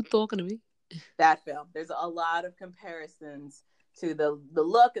you talking to me? That film. There's a lot of comparisons to the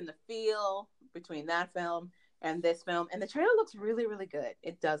look and the feel between that film and this film, and the trailer looks really, really good.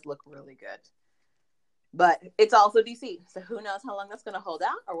 It does look really good, but it's also DC, so who knows how long that's going to hold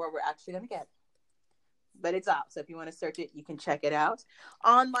out or where we're actually going to get it. But it's out, so if you want to search it, you can check it out.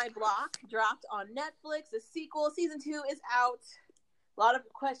 On My Block dropped on Netflix. The sequel, season 2, is out. A lot of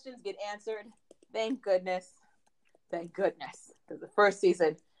questions get answered. Thank goodness, because the first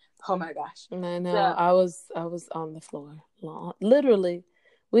season, oh my gosh, I know. I was on the floor, literally.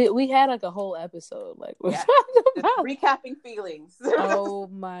 We had like a whole episode, like we're talking about recapping feelings. Oh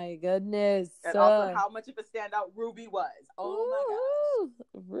my goodness! And also how much of a standout Ruby was. Oh my gosh,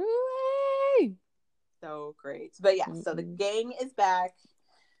 Ruby! So great. But yeah, so the gang is back.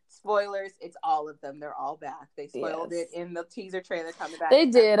 Spoilers, it's all of them. They're all back. They spoiled it in the teaser trailer coming back. They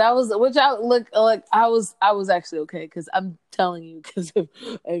did. I was actually okay because I'm telling you, because if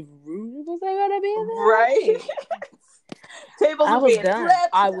Ruby was gonna be there, right? Tables I was done. Flipped.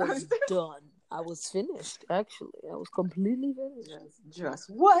 I was done. I was finished. Actually, I was completely finished. Just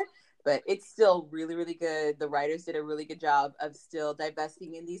what? But it's still really, really good. The writers did a really good job of still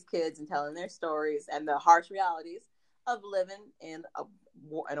divesting in these kids and telling their stories and the harsh realities of living in a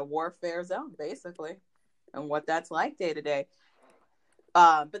warfare zone, basically, and what that's like day to day.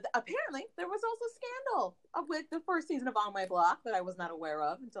 But apparently, there was also scandal with the first season of On My Block that I was not aware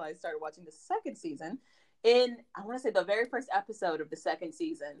of until I started watching the second season. I want to say the very first episode of the second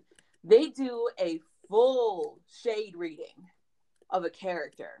season, they do a full shade reading of a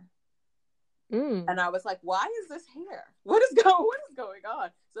character. And I was like, why is this here? What is going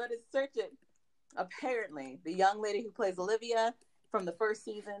on? So I had to search it. Apparently, the young lady who plays Olivia from the first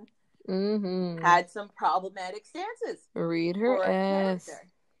season had some problematic stances. Read her ass.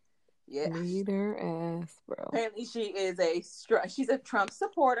 Yeah. Read her ass, bro. Apparently, she's a Trump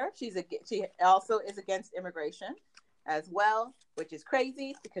supporter. She also is against immigration as well, which is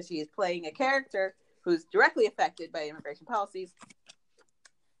crazy because she is playing a character who's directly affected by immigration policies.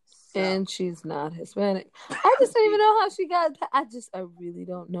 So. And she's not Hispanic. I just don't even know how she got. I really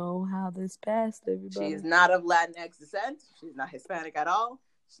don't know how this passed. Everybody. She's not of Latinx descent. She's not Hispanic at all.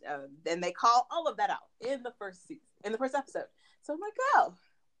 Then they call all of that out in the first episode. So I'm like, oh.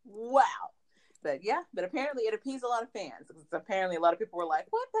 Wow. But apparently it appeased a lot of fans. Apparently a lot of people were like,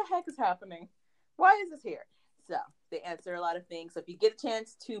 what the heck is happening? Why is this here? So they answer a lot of things. So if you get a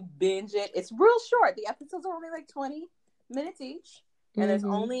chance to binge it, it's real short. The episodes are only like 20 minutes each. And there's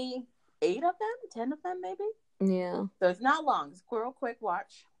only 8 of them, 10 of them maybe. Yeah. So it's not long. It's a real quick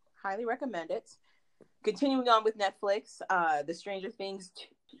watch. Highly recommend it. Continuing on with Netflix, the Stranger Things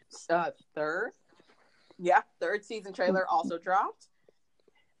third season trailer also dropped.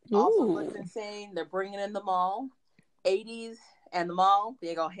 Also looks insane. They're bringing in the mall. 80s and the mall,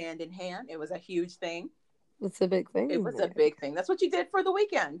 they go hand in hand. It was a huge thing. It's a big thing. It was a big thing. That's what you did for the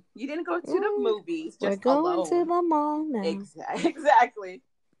weekend. You didn't go to the movies just We're alone. going to the mall now. Exactly.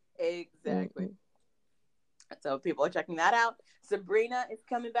 So people are checking that out. Sabrina is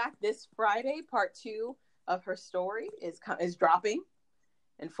coming back this Friday. Part 2 of her story is dropping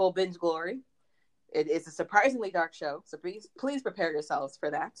in full binge glory. It is a surprisingly dark show, so please prepare yourselves for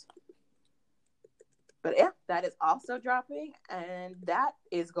that. But yeah, that is also dropping, and that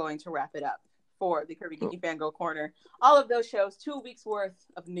is going to wrap it up for the Kirby Geeky Fangirl Corner. All of those shows, 2 weeks worth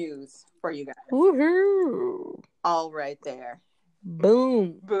of news for you guys. Woohoo! All right there.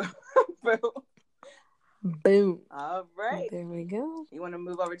 Boom. Boom. Boom. Boom. All right. There we go. You want to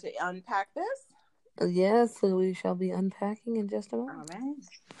move over to unpack this? Yes, so we shall be unpacking in just a moment. All right.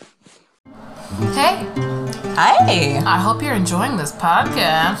 Hey. Hi. I hope you're enjoying this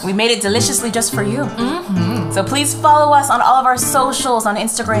podcast. We made it deliciously just for you. Mm-hmm. So please follow us on all of our socials on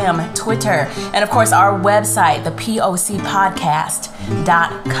Instagram, Twitter, and of course our website,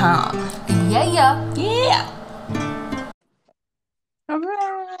 thepocpodcast.com. Yeah. Yeah. All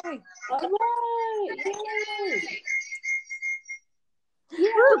right. Yay! All right! Yay!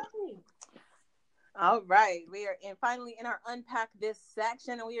 Yay! All right, we are finally in our Unpack This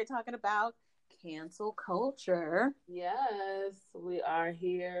section, and we are talking about cancel culture. Yes, we are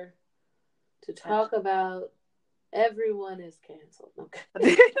here to talk about everyone is canceled.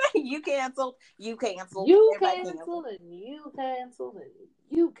 Okay. You canceled. You canceled, and you canceled, and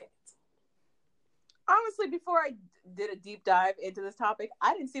you canceled. Honestly, before I did a deep dive into this topic,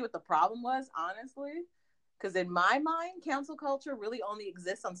 I didn't see what the problem was, honestly. Because in my mind, cancel culture really only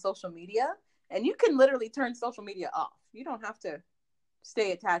exists on social media. And you can literally turn social media off. You don't have to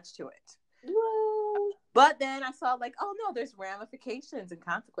stay attached to it. Well, but then I saw like, oh no, there's ramifications and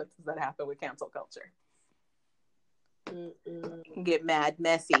consequences that happen with cancel culture. It can get mad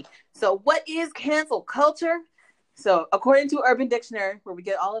messy. So what is cancel culture? So according to Urban Dictionary, where we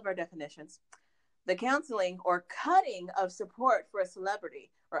get all of our definitions, the canceling or cutting of support for a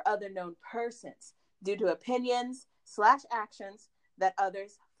celebrity or other known persons due to opinions/actions that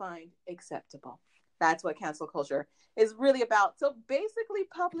others find acceptable. That's what cancel culture is really about. So basically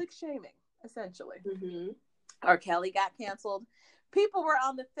public shaming, essentially. Mm-hmm. R. Kelly got canceled. People were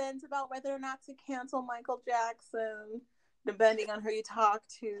on the fence about whether or not to cancel Michael Jackson, depending on who you talk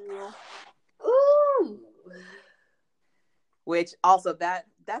to. Ooh. Which also that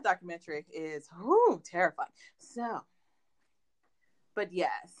documentary is terrifying. So, but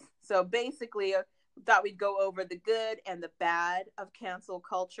yes. So basically, thought we'd go over the good and the bad of cancel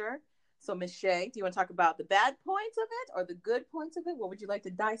culture. So, Ms. Shay, do you want to talk about the bad points of it or the good points of it? What would you like to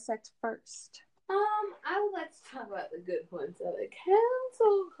dissect first? I would like to talk about the good points of it.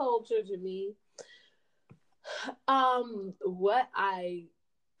 Cancel culture to me, what I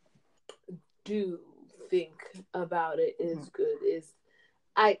do think about it is good. Is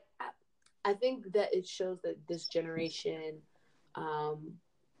I think that it shows that this generation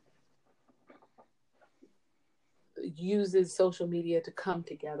uses social media to come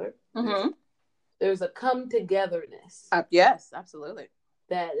together. Mm-hmm. There's a come togetherness. Yes, absolutely.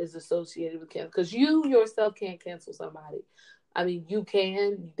 That is associated with cancel. Because you yourself can't cancel somebody. I mean,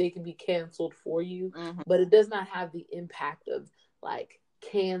 they can be canceled for you, but it does not have the impact of like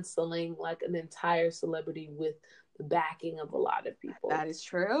canceling like an entire celebrity with the backing of a lot of people. That is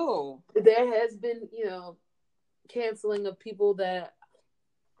true. There has been, canceling of people that,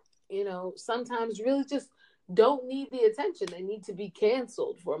 sometimes really just don't need the attention. They need to be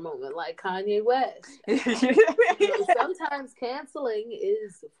canceled for a moment, like Kanye West. Sometimes canceling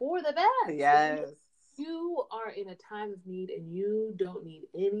is for the best. Yes. You are in a time of need and you don't need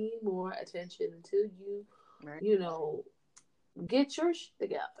any more attention until you, get your shit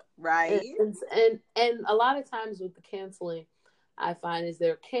together. Right. And a lot of times with the canceling, I find is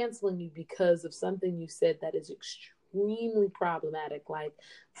they're canceling you because of something you said that is extremely problematic, like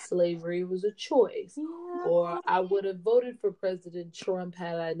slavery was a choice, or I would have voted for President Trump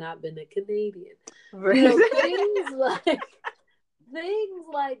had I not been a Canadian. Things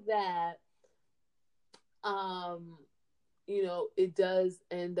like that. It does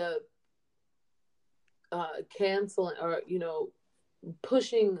end up canceling or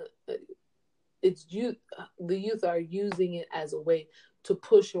pushing. It's youth. The youth are using it as a way to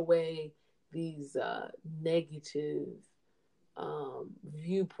push away these negative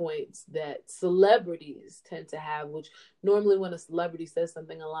viewpoints that celebrities tend to have, which normally when a celebrity says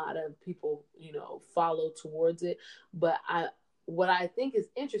something, a lot of people, follow towards it. But what I think is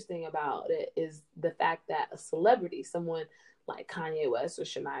interesting about it is the fact that a celebrity, someone like Kanye West or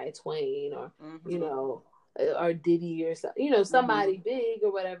Shania Twain or, or Diddy or somebody big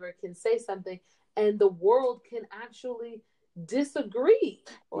or whatever can say something and the world can actually disagree.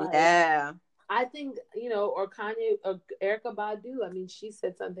 Yeah. I think, or Kanye or Erykah Badu, I mean, she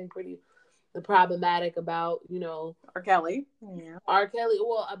said something pretty problematic about, R. Kelly. Yeah. R. Kelly.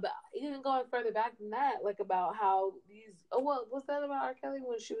 Well, about even going further back than that, like about how what's that about R. Kelly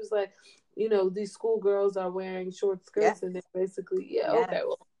when she was like, these schoolgirls are wearing short skirts and they're basically, okay,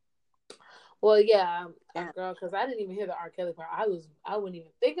 well, yeah, girl, because I didn't even hear the R. Kelly part. I wasn't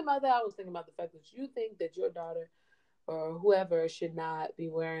even thinking about that. I was thinking about the fact that you think that your daughter or whoever should not be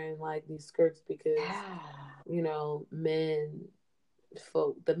wearing like these skirts because,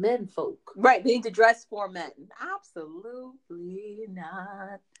 the men folk. Right, they need to dress for men. Absolutely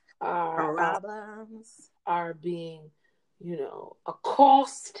not. Our problems are being,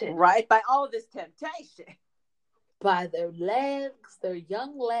 accosted. Right, by all of this temptation. By their legs, their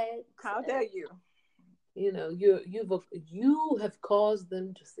young legs. How dare you? You have caused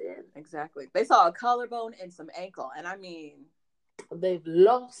them to sin. Exactly. They saw a collarbone and some ankle, and I mean, they've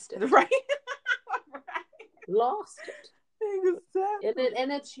lost it. Right. Lost it. Exactly.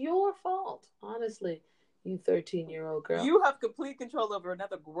 And it's your fault, honestly. You 13-year-old girl. You have complete control over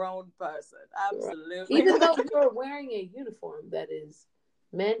another grown person. Absolutely. Even though you're wearing a uniform that is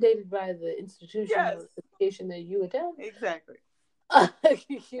mandated by the institution of education that you attend. Exactly.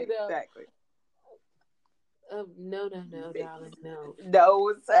 You know. Exactly. No, darling, no.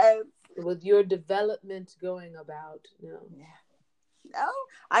 No sense. With your development going about, no. Yeah. No,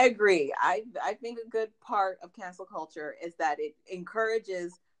 I agree. I think a good part of cancel culture is that it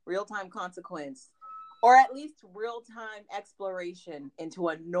encourages real-time consequence, or at least real-time exploration into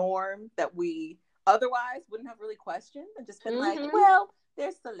a norm that we otherwise wouldn't have really questioned and just been like, well,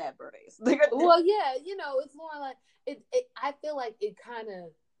 they're celebrities. Well, yeah, you know, it's more like it I feel like it kind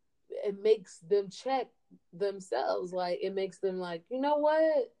of it makes them check themselves. Like it makes them like, you know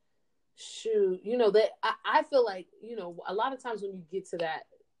what? Shoot, you know that I feel like, you know, a lot of times when you get to that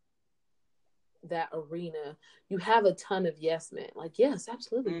arena, you have a ton of yes men. Like, yes,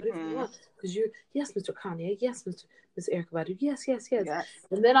 absolutely, whatever you want, because you're yes, Mr. Kanye, yes, Miss Erykah Badu, yes.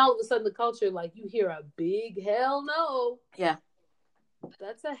 And then all of a sudden, the culture, like, you hear a big hell no. Yeah,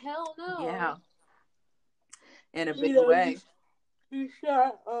 that's a hell no. Yeah, in a big way. You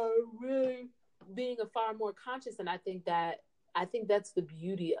start really being a far more conscious, and I think that's the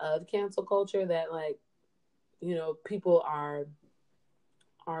beauty of cancel culture, that, like, you know, people are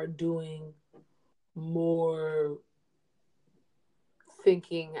doing more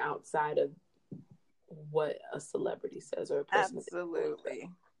thinking outside of what a celebrity says or a person. Absolutely.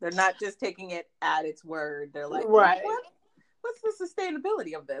 They're not just taking it at its word. They're like, right. What's the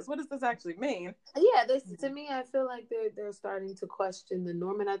sustainability of this? What does this actually mean? Yeah, to me, I feel like they're starting to question the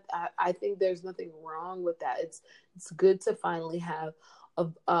norm, and I think there's nothing wrong with that. It's good to finally have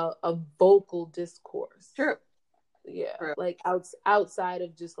a vocal discourse. True. Yeah. True. Like outside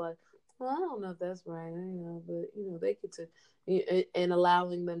of just like, well, I don't know if that's right, you know, but you know, they get to, and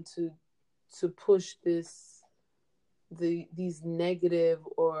allowing them to push these negative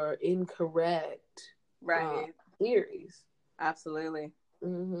or incorrect theories. Absolutely.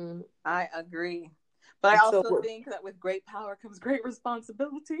 Mm-hmm. I agree. But I also think that with great power comes great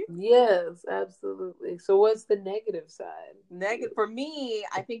responsibility. Yes, absolutely. So what's the negative side? For me,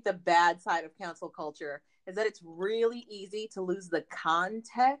 I think the bad side of cancel culture is that it's really easy to lose the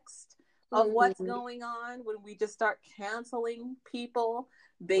context of what's going on when we just start canceling people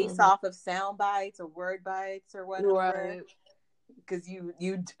based off of sound bites or word bites or whatever. Right. Because you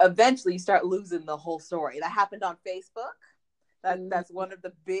eventually start losing the whole story. That happened on Facebook. That's one of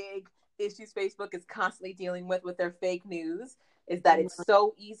the big issues Facebook is constantly dealing with their fake news, is that it's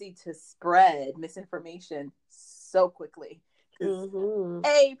so easy to spread misinformation so quickly.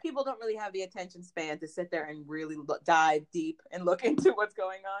 People don't really have the attention span to sit there and really dive deep and look into what's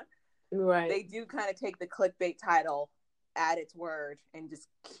going on. Right. They do kind of take the clickbait title at its word and just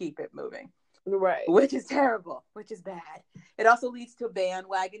keep it moving. Right. Which is terrible, which is bad. It also leads to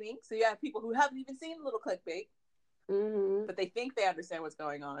bandwagoning. So you have people who haven't even seen a little clickbait, but they think they understand what's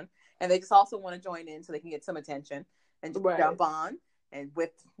going on, and they just also want to join in so they can get some attention and just jump on, and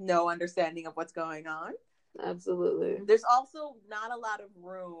with no understanding of what's going on. Absolutely. There's also not a lot of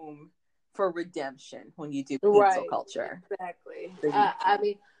room for redemption when you do cancel culture. Exactly. I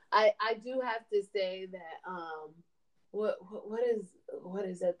mean, I do have to say that what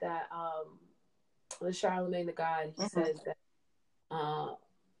is it that Charlemagne the God, he says that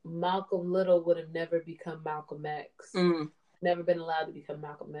Malcolm Little would have never become Malcolm X, never been allowed to become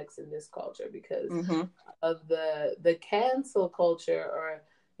Malcolm X in this culture because of the cancel culture, or,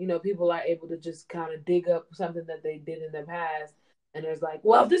 you know, people are able to just kind of dig up something that they did in the past, and there's like,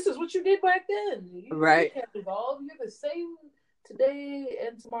 well, this is what you did back then. You can't evolve. You're the same today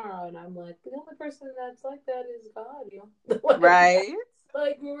and tomorrow. And I'm like, the only person that's like that is God, you know? Right.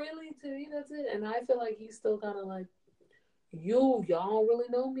 Like, really, to me, that's it. And I feel like he's still kind of like, y'all don't really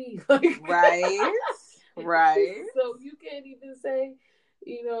know me. Like, right. Right. So you can't even say,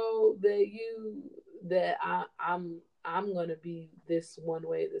 you know, that I'm gonna be this one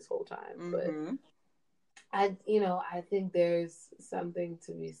way this whole time. But I think there's something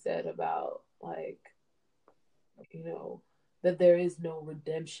to be said about, like, you know, that there is no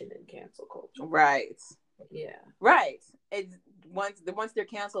redemption in cancel culture. Right. Yeah. Right. It's once they're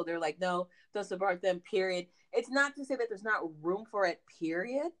canceled, they're like, no, don't support them, period. It's not to say that there's not room for it,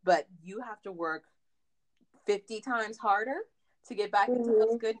 period, but you have to work 50 times harder to get back into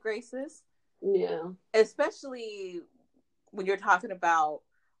those good graces. Yeah. Especially when you're talking about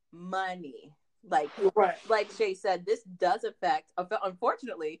money. Like Shay said, this does affect,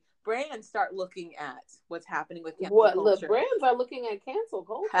 unfortunately, brands start looking at what's happening with cancel culture. Look, brands are looking at cancel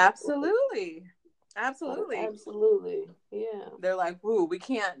culture. Absolutely. Absolutely. Absolutely. Yeah. They're like, "Ooh, we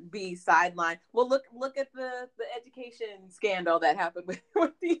can't be sidelined." Well, look at the education scandal that happened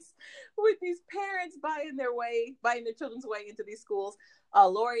with these parents buying their children's way into these schools.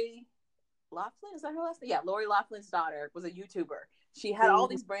 Lori Loughlin, is that her last name? Yeah, Lori Loughlin's daughter was a YouTuber. She had all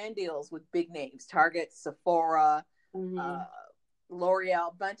these brand deals with big names: Target, Sephora,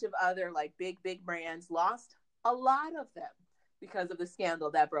 L'Oreal, bunch of other like big brands. Lost a lot of them because of the scandal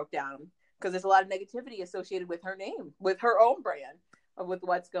that broke down. Because there's a lot of negativity associated with her name, with her own brand, with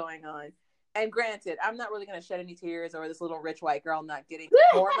what's going on. And granted, I'm not really going to shed any tears over this little rich white girl not getting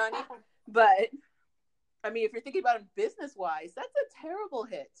more money. But, I mean, if you're thinking about it business-wise, that's a terrible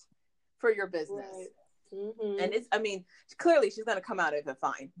hit for your business. Right. And it's, I mean, clearly she's going to come out of it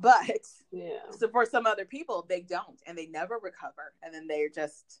fine. But so for some other people, they don't. And they never recover. And then they're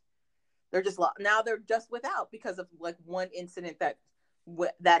just now they're just without because of like one incident that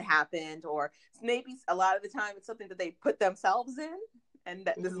happened, or maybe a lot of the time it's something that they put themselves in, and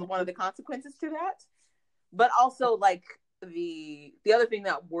that this is one of the consequences to that. But also, like, the other thing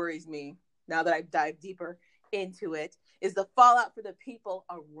that worries me now that I've dived deeper into it is the fallout for the people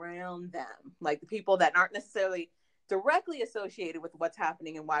around them, like the people that aren't necessarily directly associated with what's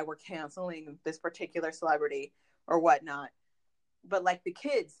happening and why we're canceling this particular celebrity or whatnot, but like the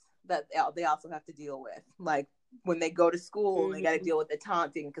kids that they also have to deal with, like when they go to school, they got to deal with the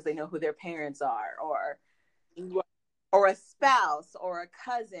taunting because they know who their parents are, or a spouse, or a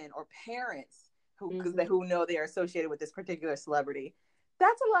cousin, or parents who know they are associated with this particular celebrity.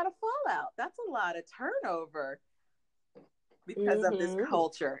 That's a lot of fallout. That's a lot of turnover because of this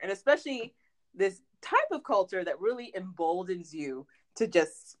culture, and especially this type of culture that really emboldens you to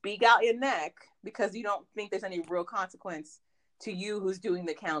just speak out your neck because you don't think there's any real consequence to you who's doing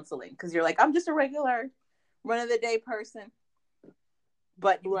the counseling, because you're like, I'm just a regular run-of-the-day person,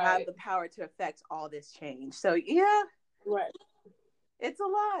 but you have the power to affect all this change. So it's a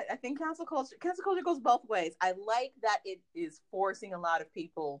lot. I think cancel culture goes both ways. I like that it is forcing a lot of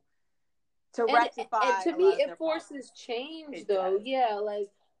people to rectify. And to me, it forces change, though. Does. Yeah,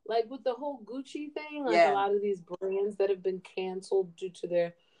 like with the whole Gucci thing, like a lot of these brands that have been canceled due to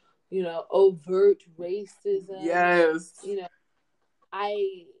their, overt racism. Yes.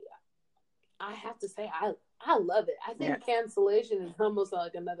 I have to say, I love it. I think cancellation is almost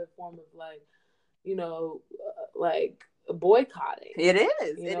like another form of like boycotting. It is.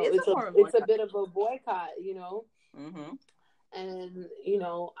 It's a bit of a boycott, And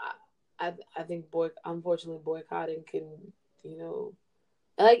I think unfortunately boycotting can,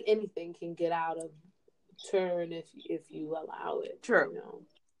 like anything, can get out of turn if you allow it. True.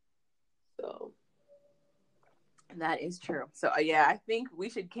 So that is true. So I think we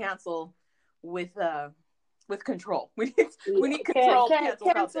should cancel with control. We need control.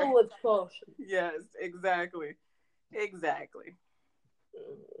 Cancel with caution. Yes, exactly.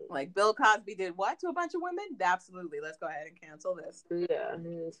 Like Bill Cosby did what to a bunch of women? Absolutely. Let's go ahead and cancel this. Yeah,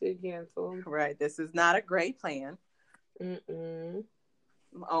 cancel. Right. This is not a great plan.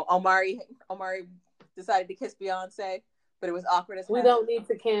 Omari decided to kiss Beyonce, but it was awkward as hell. We don't need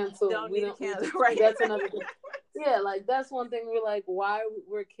to cancel. We don't need to cancel. Right. That's another thing. Yeah, like that's one thing we're like, why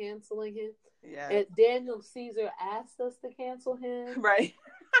we're canceling him. Yeah. And Daniel Caesar asked us to cancel him. Right.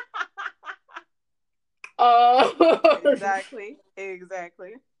 Exactly. You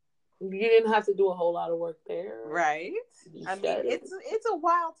didn't have to do a whole lot of work there. Right. I mean, it's a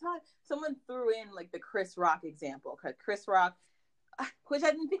wild time. Someone threw in like the Chris Rock example. Chris Rock, which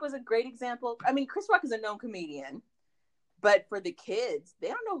I didn't think was a great example. I mean, Chris Rock is a known comedian. But for the kids, they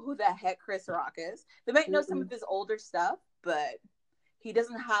don't know who the heck Chris Rock is. They might know some of his older stuff, but he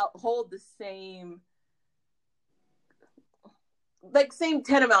doesn't hold the same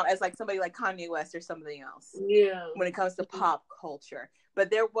tenemount as like somebody like Kanye West or something else. Yeah. When it comes to pop culture.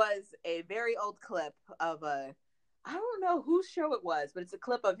 But there was a very old clip of I don't know whose show it was, but it's a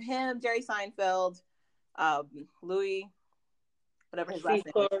clip of him, Jerry Seinfeld, Louis, whatever his last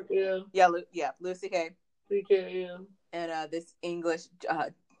name is. Yeah, Louis C.K. Yeah. And this English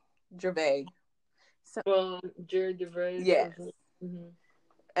Gervais. Jared Gervais. Yes. Mm-hmm.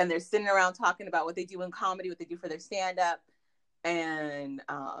 And they're sitting around talking about what they do in comedy, what they do for their stand-up. And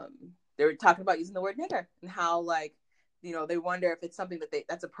they were talking about using the word nigger and how, like, they wonder if it's something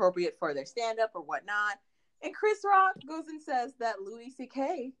that's appropriate for their stand-up or whatnot. And Chris Rock goes and says that Louis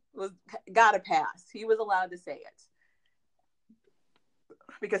C.K. got a pass. He was allowed to say it.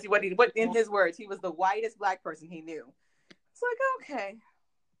 Because in his words, he was the whitest black person he knew. It's like,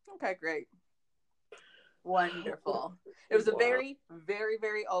 okay, great, wonderful. It was a very, very,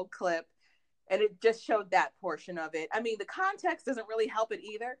 very old clip, And it just showed that portion of it. I mean, the context doesn't really help it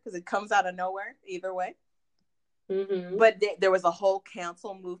either because it comes out of nowhere either way. Mm-hmm. But there was a whole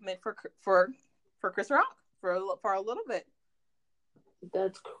cancel movement for Chris Rock for a little bit.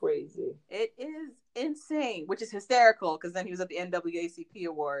 That's crazy. It is insane, which is hysterical because then he was at the NAACP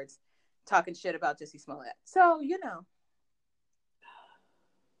Awards talking shit about Jussie Smollett. So, you know,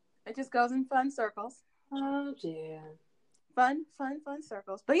 it just goes in fun circles. Oh, yeah. Fun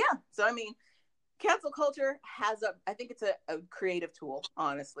circles. But yeah, so I mean, cancel culture I think it's a creative tool,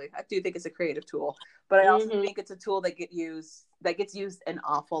 honestly. I do think it's a creative tool. But I also think it's a tool that gets used an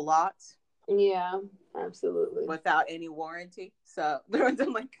awful lot. Yeah, absolutely. Without any warranty. So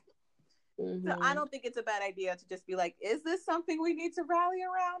I'm like, so I don't think it's a bad idea to just be like, is this something we need to rally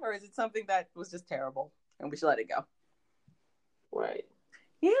around, or is it something that was just terrible and we should let it go? Right.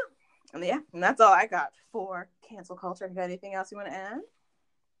 Yeah. And that's all I got for cancel culture. You got anything else you want to add?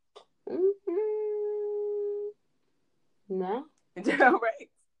 No. Right.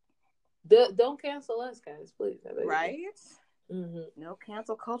 Don't cancel us, guys, please. Right. No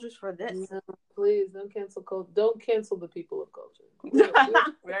cancel cultures for this. No, please don't cancel culture. Don't cancel the people of culture.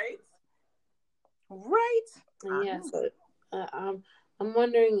 Right. And yeah, so I'm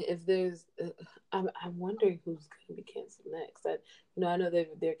wondering if there's. I'm wondering who's going to be canceled next. I know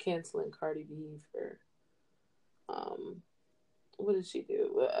they're canceling Cardi B for. What did she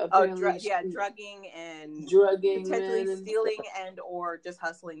do? Drugging and potentially stealing and or just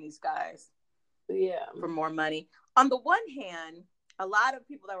hustling these guys. Yeah, for more money. On the one hand, a lot of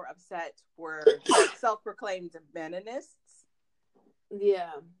people that were upset were self-proclaimed feminists.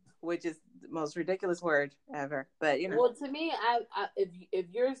 Yeah, which is the most ridiculous word ever. But you know, well, to me, if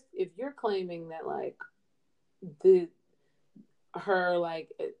you're claiming that like her like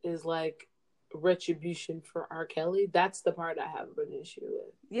is like retribution for R. Kelly, that's the part I have an issue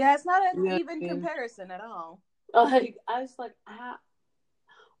with. Yeah, it's not an even comparison at all. Like I was like,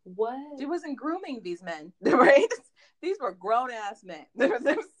 what? She wasn't grooming these men, right? These were grown-ass men.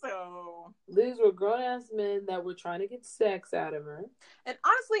 So these were grown-ass men that were trying to get sex out of her. And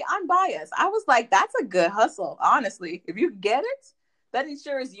honestly, I'm biased. I was like, that's a good hustle. Honestly, if you get it, that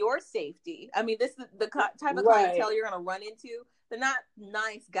ensures your safety. I mean, this is the type of clientele you're going to run into. They're not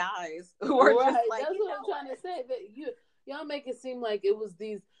nice guys who are just like, that's what I'm trying to say. That y'all make it seem like it was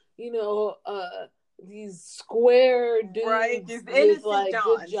these, these square dudes, right? These with innocent like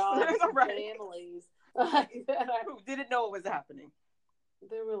Johns. good jobs and families, like that who didn't know what was happening.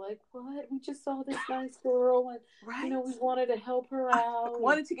 They were like, "What? We just saw this nice girl, and we wanted to help her out.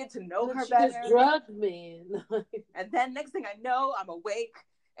 Wanted to get to know her she better. Just drugged me, and then next thing I know, I'm awake."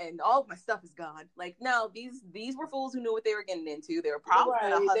 And all of my stuff is gone. Like, no, these were fools who knew what they were getting into. They were probably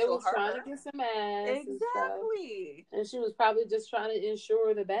gonna hustle They were her. trying to get some ass. Exactly. And she was probably just trying to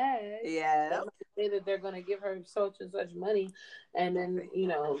insure the bag. Yeah. Say that they're gonna give her such and such money, and then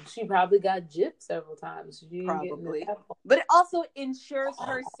she probably got gypped several times. Probably. But it also ensures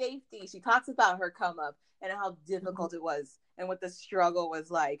her safety. She talks about her come up and how difficult it was and what the struggle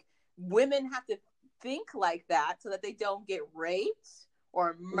was like. Women have to think like that so that they don't get raped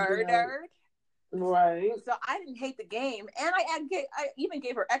or murdered. Right. So I didn't hate the game. And I even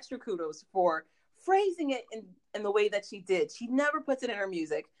gave her extra kudos for phrasing it in the way that she did. She never puts it in her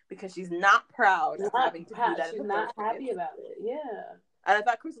music because she's not proud of having to do that. She's not happy about it. Yeah. And I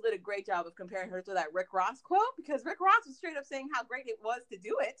thought Crystal did a great job of comparing her to that Rick Ross quote because Rick Ross was straight up saying how great it was to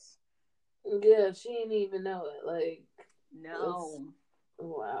do it. Yeah, she didn't even know it. Like, no.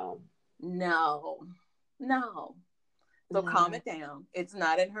 Wow. No. So calm it down. It's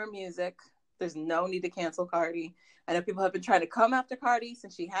not in her music. There's no need to cancel Cardi. I know people have been trying to come after Cardi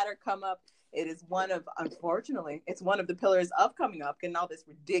since she had her come up. It is unfortunately, it's one of the pillars of coming up, getting all this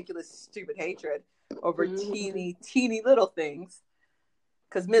ridiculous, stupid hatred over teeny little things.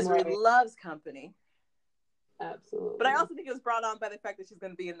 Because misery loves company. Absolutely. But I also think it was brought on by the fact that she's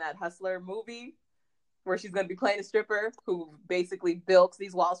going to be in that Hustler movie where she's going to be playing a stripper who basically bilks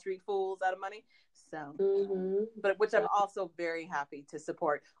these Wall Street fools out of money. So, but which I'm also very happy to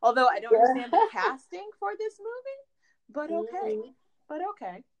support. Although I don't understand the casting for this movie, but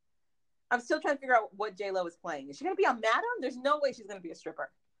okay. I'm still trying to figure out what J-Lo is playing. Is she going to be a madam? There's no way she's going to be a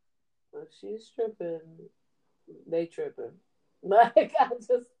stripper. If she's stripping, they tripping. Like I don't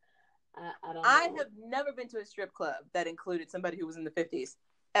know. I have never been to a strip club that included somebody who was in the 50s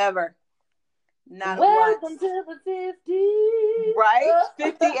ever. Not Welcome once. to the 50s. Right?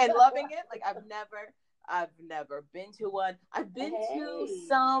 50 and loving it. Like I've never been to one. I've been to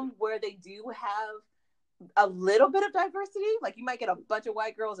some where they do have a little bit of diversity. Like you might get a bunch of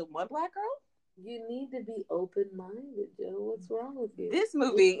white girls and one black girl. You need to be open-minded, Joe. What's wrong with you? This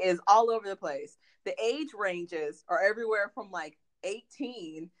movie is all over the place. The age ranges are everywhere from like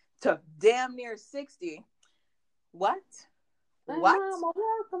 18 to damn near 60. What?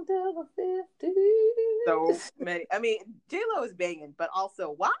 Welcome to the 50s. So many. I mean, J-Lo is banging, but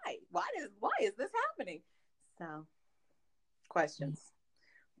also why? Why is this happening? So, questions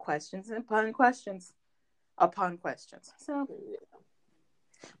upon questions upon questions. So,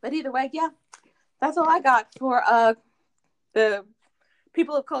 but either way, yeah, that's all I got for the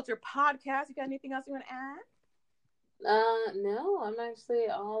People of Culture podcast. You got anything else you want to add? No, I'm actually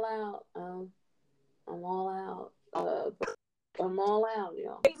all out. I'm all out. I'm all out,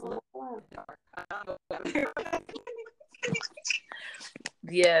 y'all. I'm all out.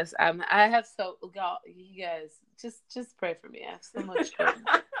 Yes, I have y'all. You guys just pray for me. I have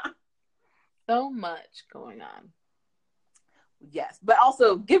so much going on. Yes, but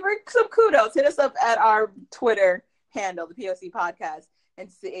also give her some kudos. Hit us up at our Twitter handle, the POC Podcast, and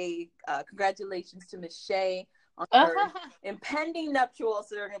say congratulations to Miss Shay on her impending nuptials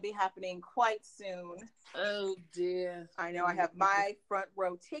that are going to be happening quite soon. Oh dear! I know. I have my front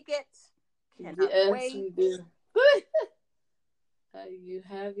row ticket. Cannot wait. You do. You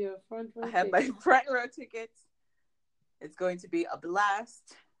have your front row. I have my front row tickets. It's going to be a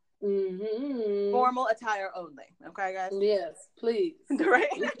blast. Mm-hmm. Formal attire only. Okay, guys? Yes, please. Right?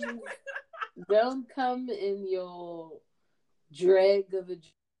 Don't come in your drag of a...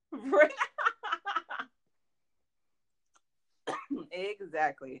 Right?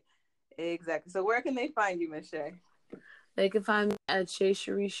 Exactly. So where can they find you, Miss Shay? They can find me at Shay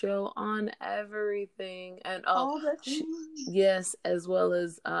Cherie Show on everything. And yes, as well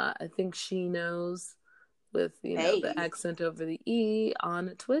as I think She Knows with the accent over the E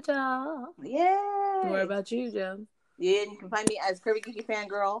on Twitter. Yeah. What about you, Joe? Yeah, and you can find me as Curvy Geeky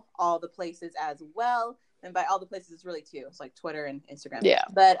Fangirl, all the places as well. And by all the places, it's really two. It's like Twitter and Instagram. Yeah.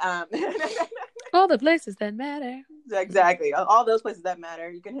 But all the places that matter. Exactly. All those places that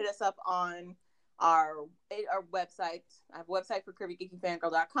matter. You can hit us up on our website. I have a website for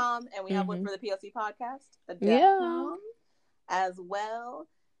curvygeekyfangirl.com, and we have one for the PLC podcast. As well.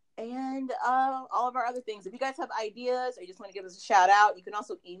 And all of our other things. If you guys have ideas or you just want to give us a shout out, you can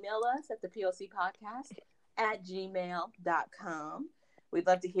also email us at the PLC podcast at gmail.com. We'd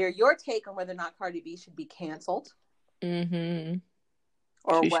love to hear your take on whether or not Cardi B should be canceled. Mm-hmm.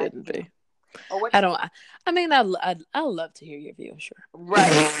 Or she shouldn't be. Or what? I'd love to hear your view, sure.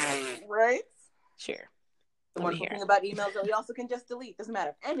 Right? Sure. The wonderful thing about emails that we also can just delete. Doesn't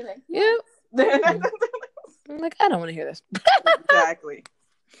matter. Anyway. Yep. I'm like, I don't want to hear this. Exactly.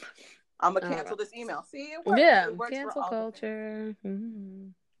 I'm going to cancel this email. See, it works. Yeah, it works cancel culture. Mm-hmm.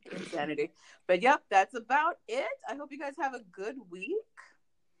 Insanity. But yep, that's about it. I hope you guys have a good week.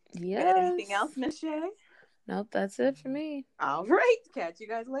 Yeah. Anything else, Miss Shay? Nope, that's it for me. All right. Catch you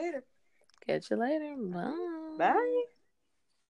guys later. Catch you later. Bye. Bye.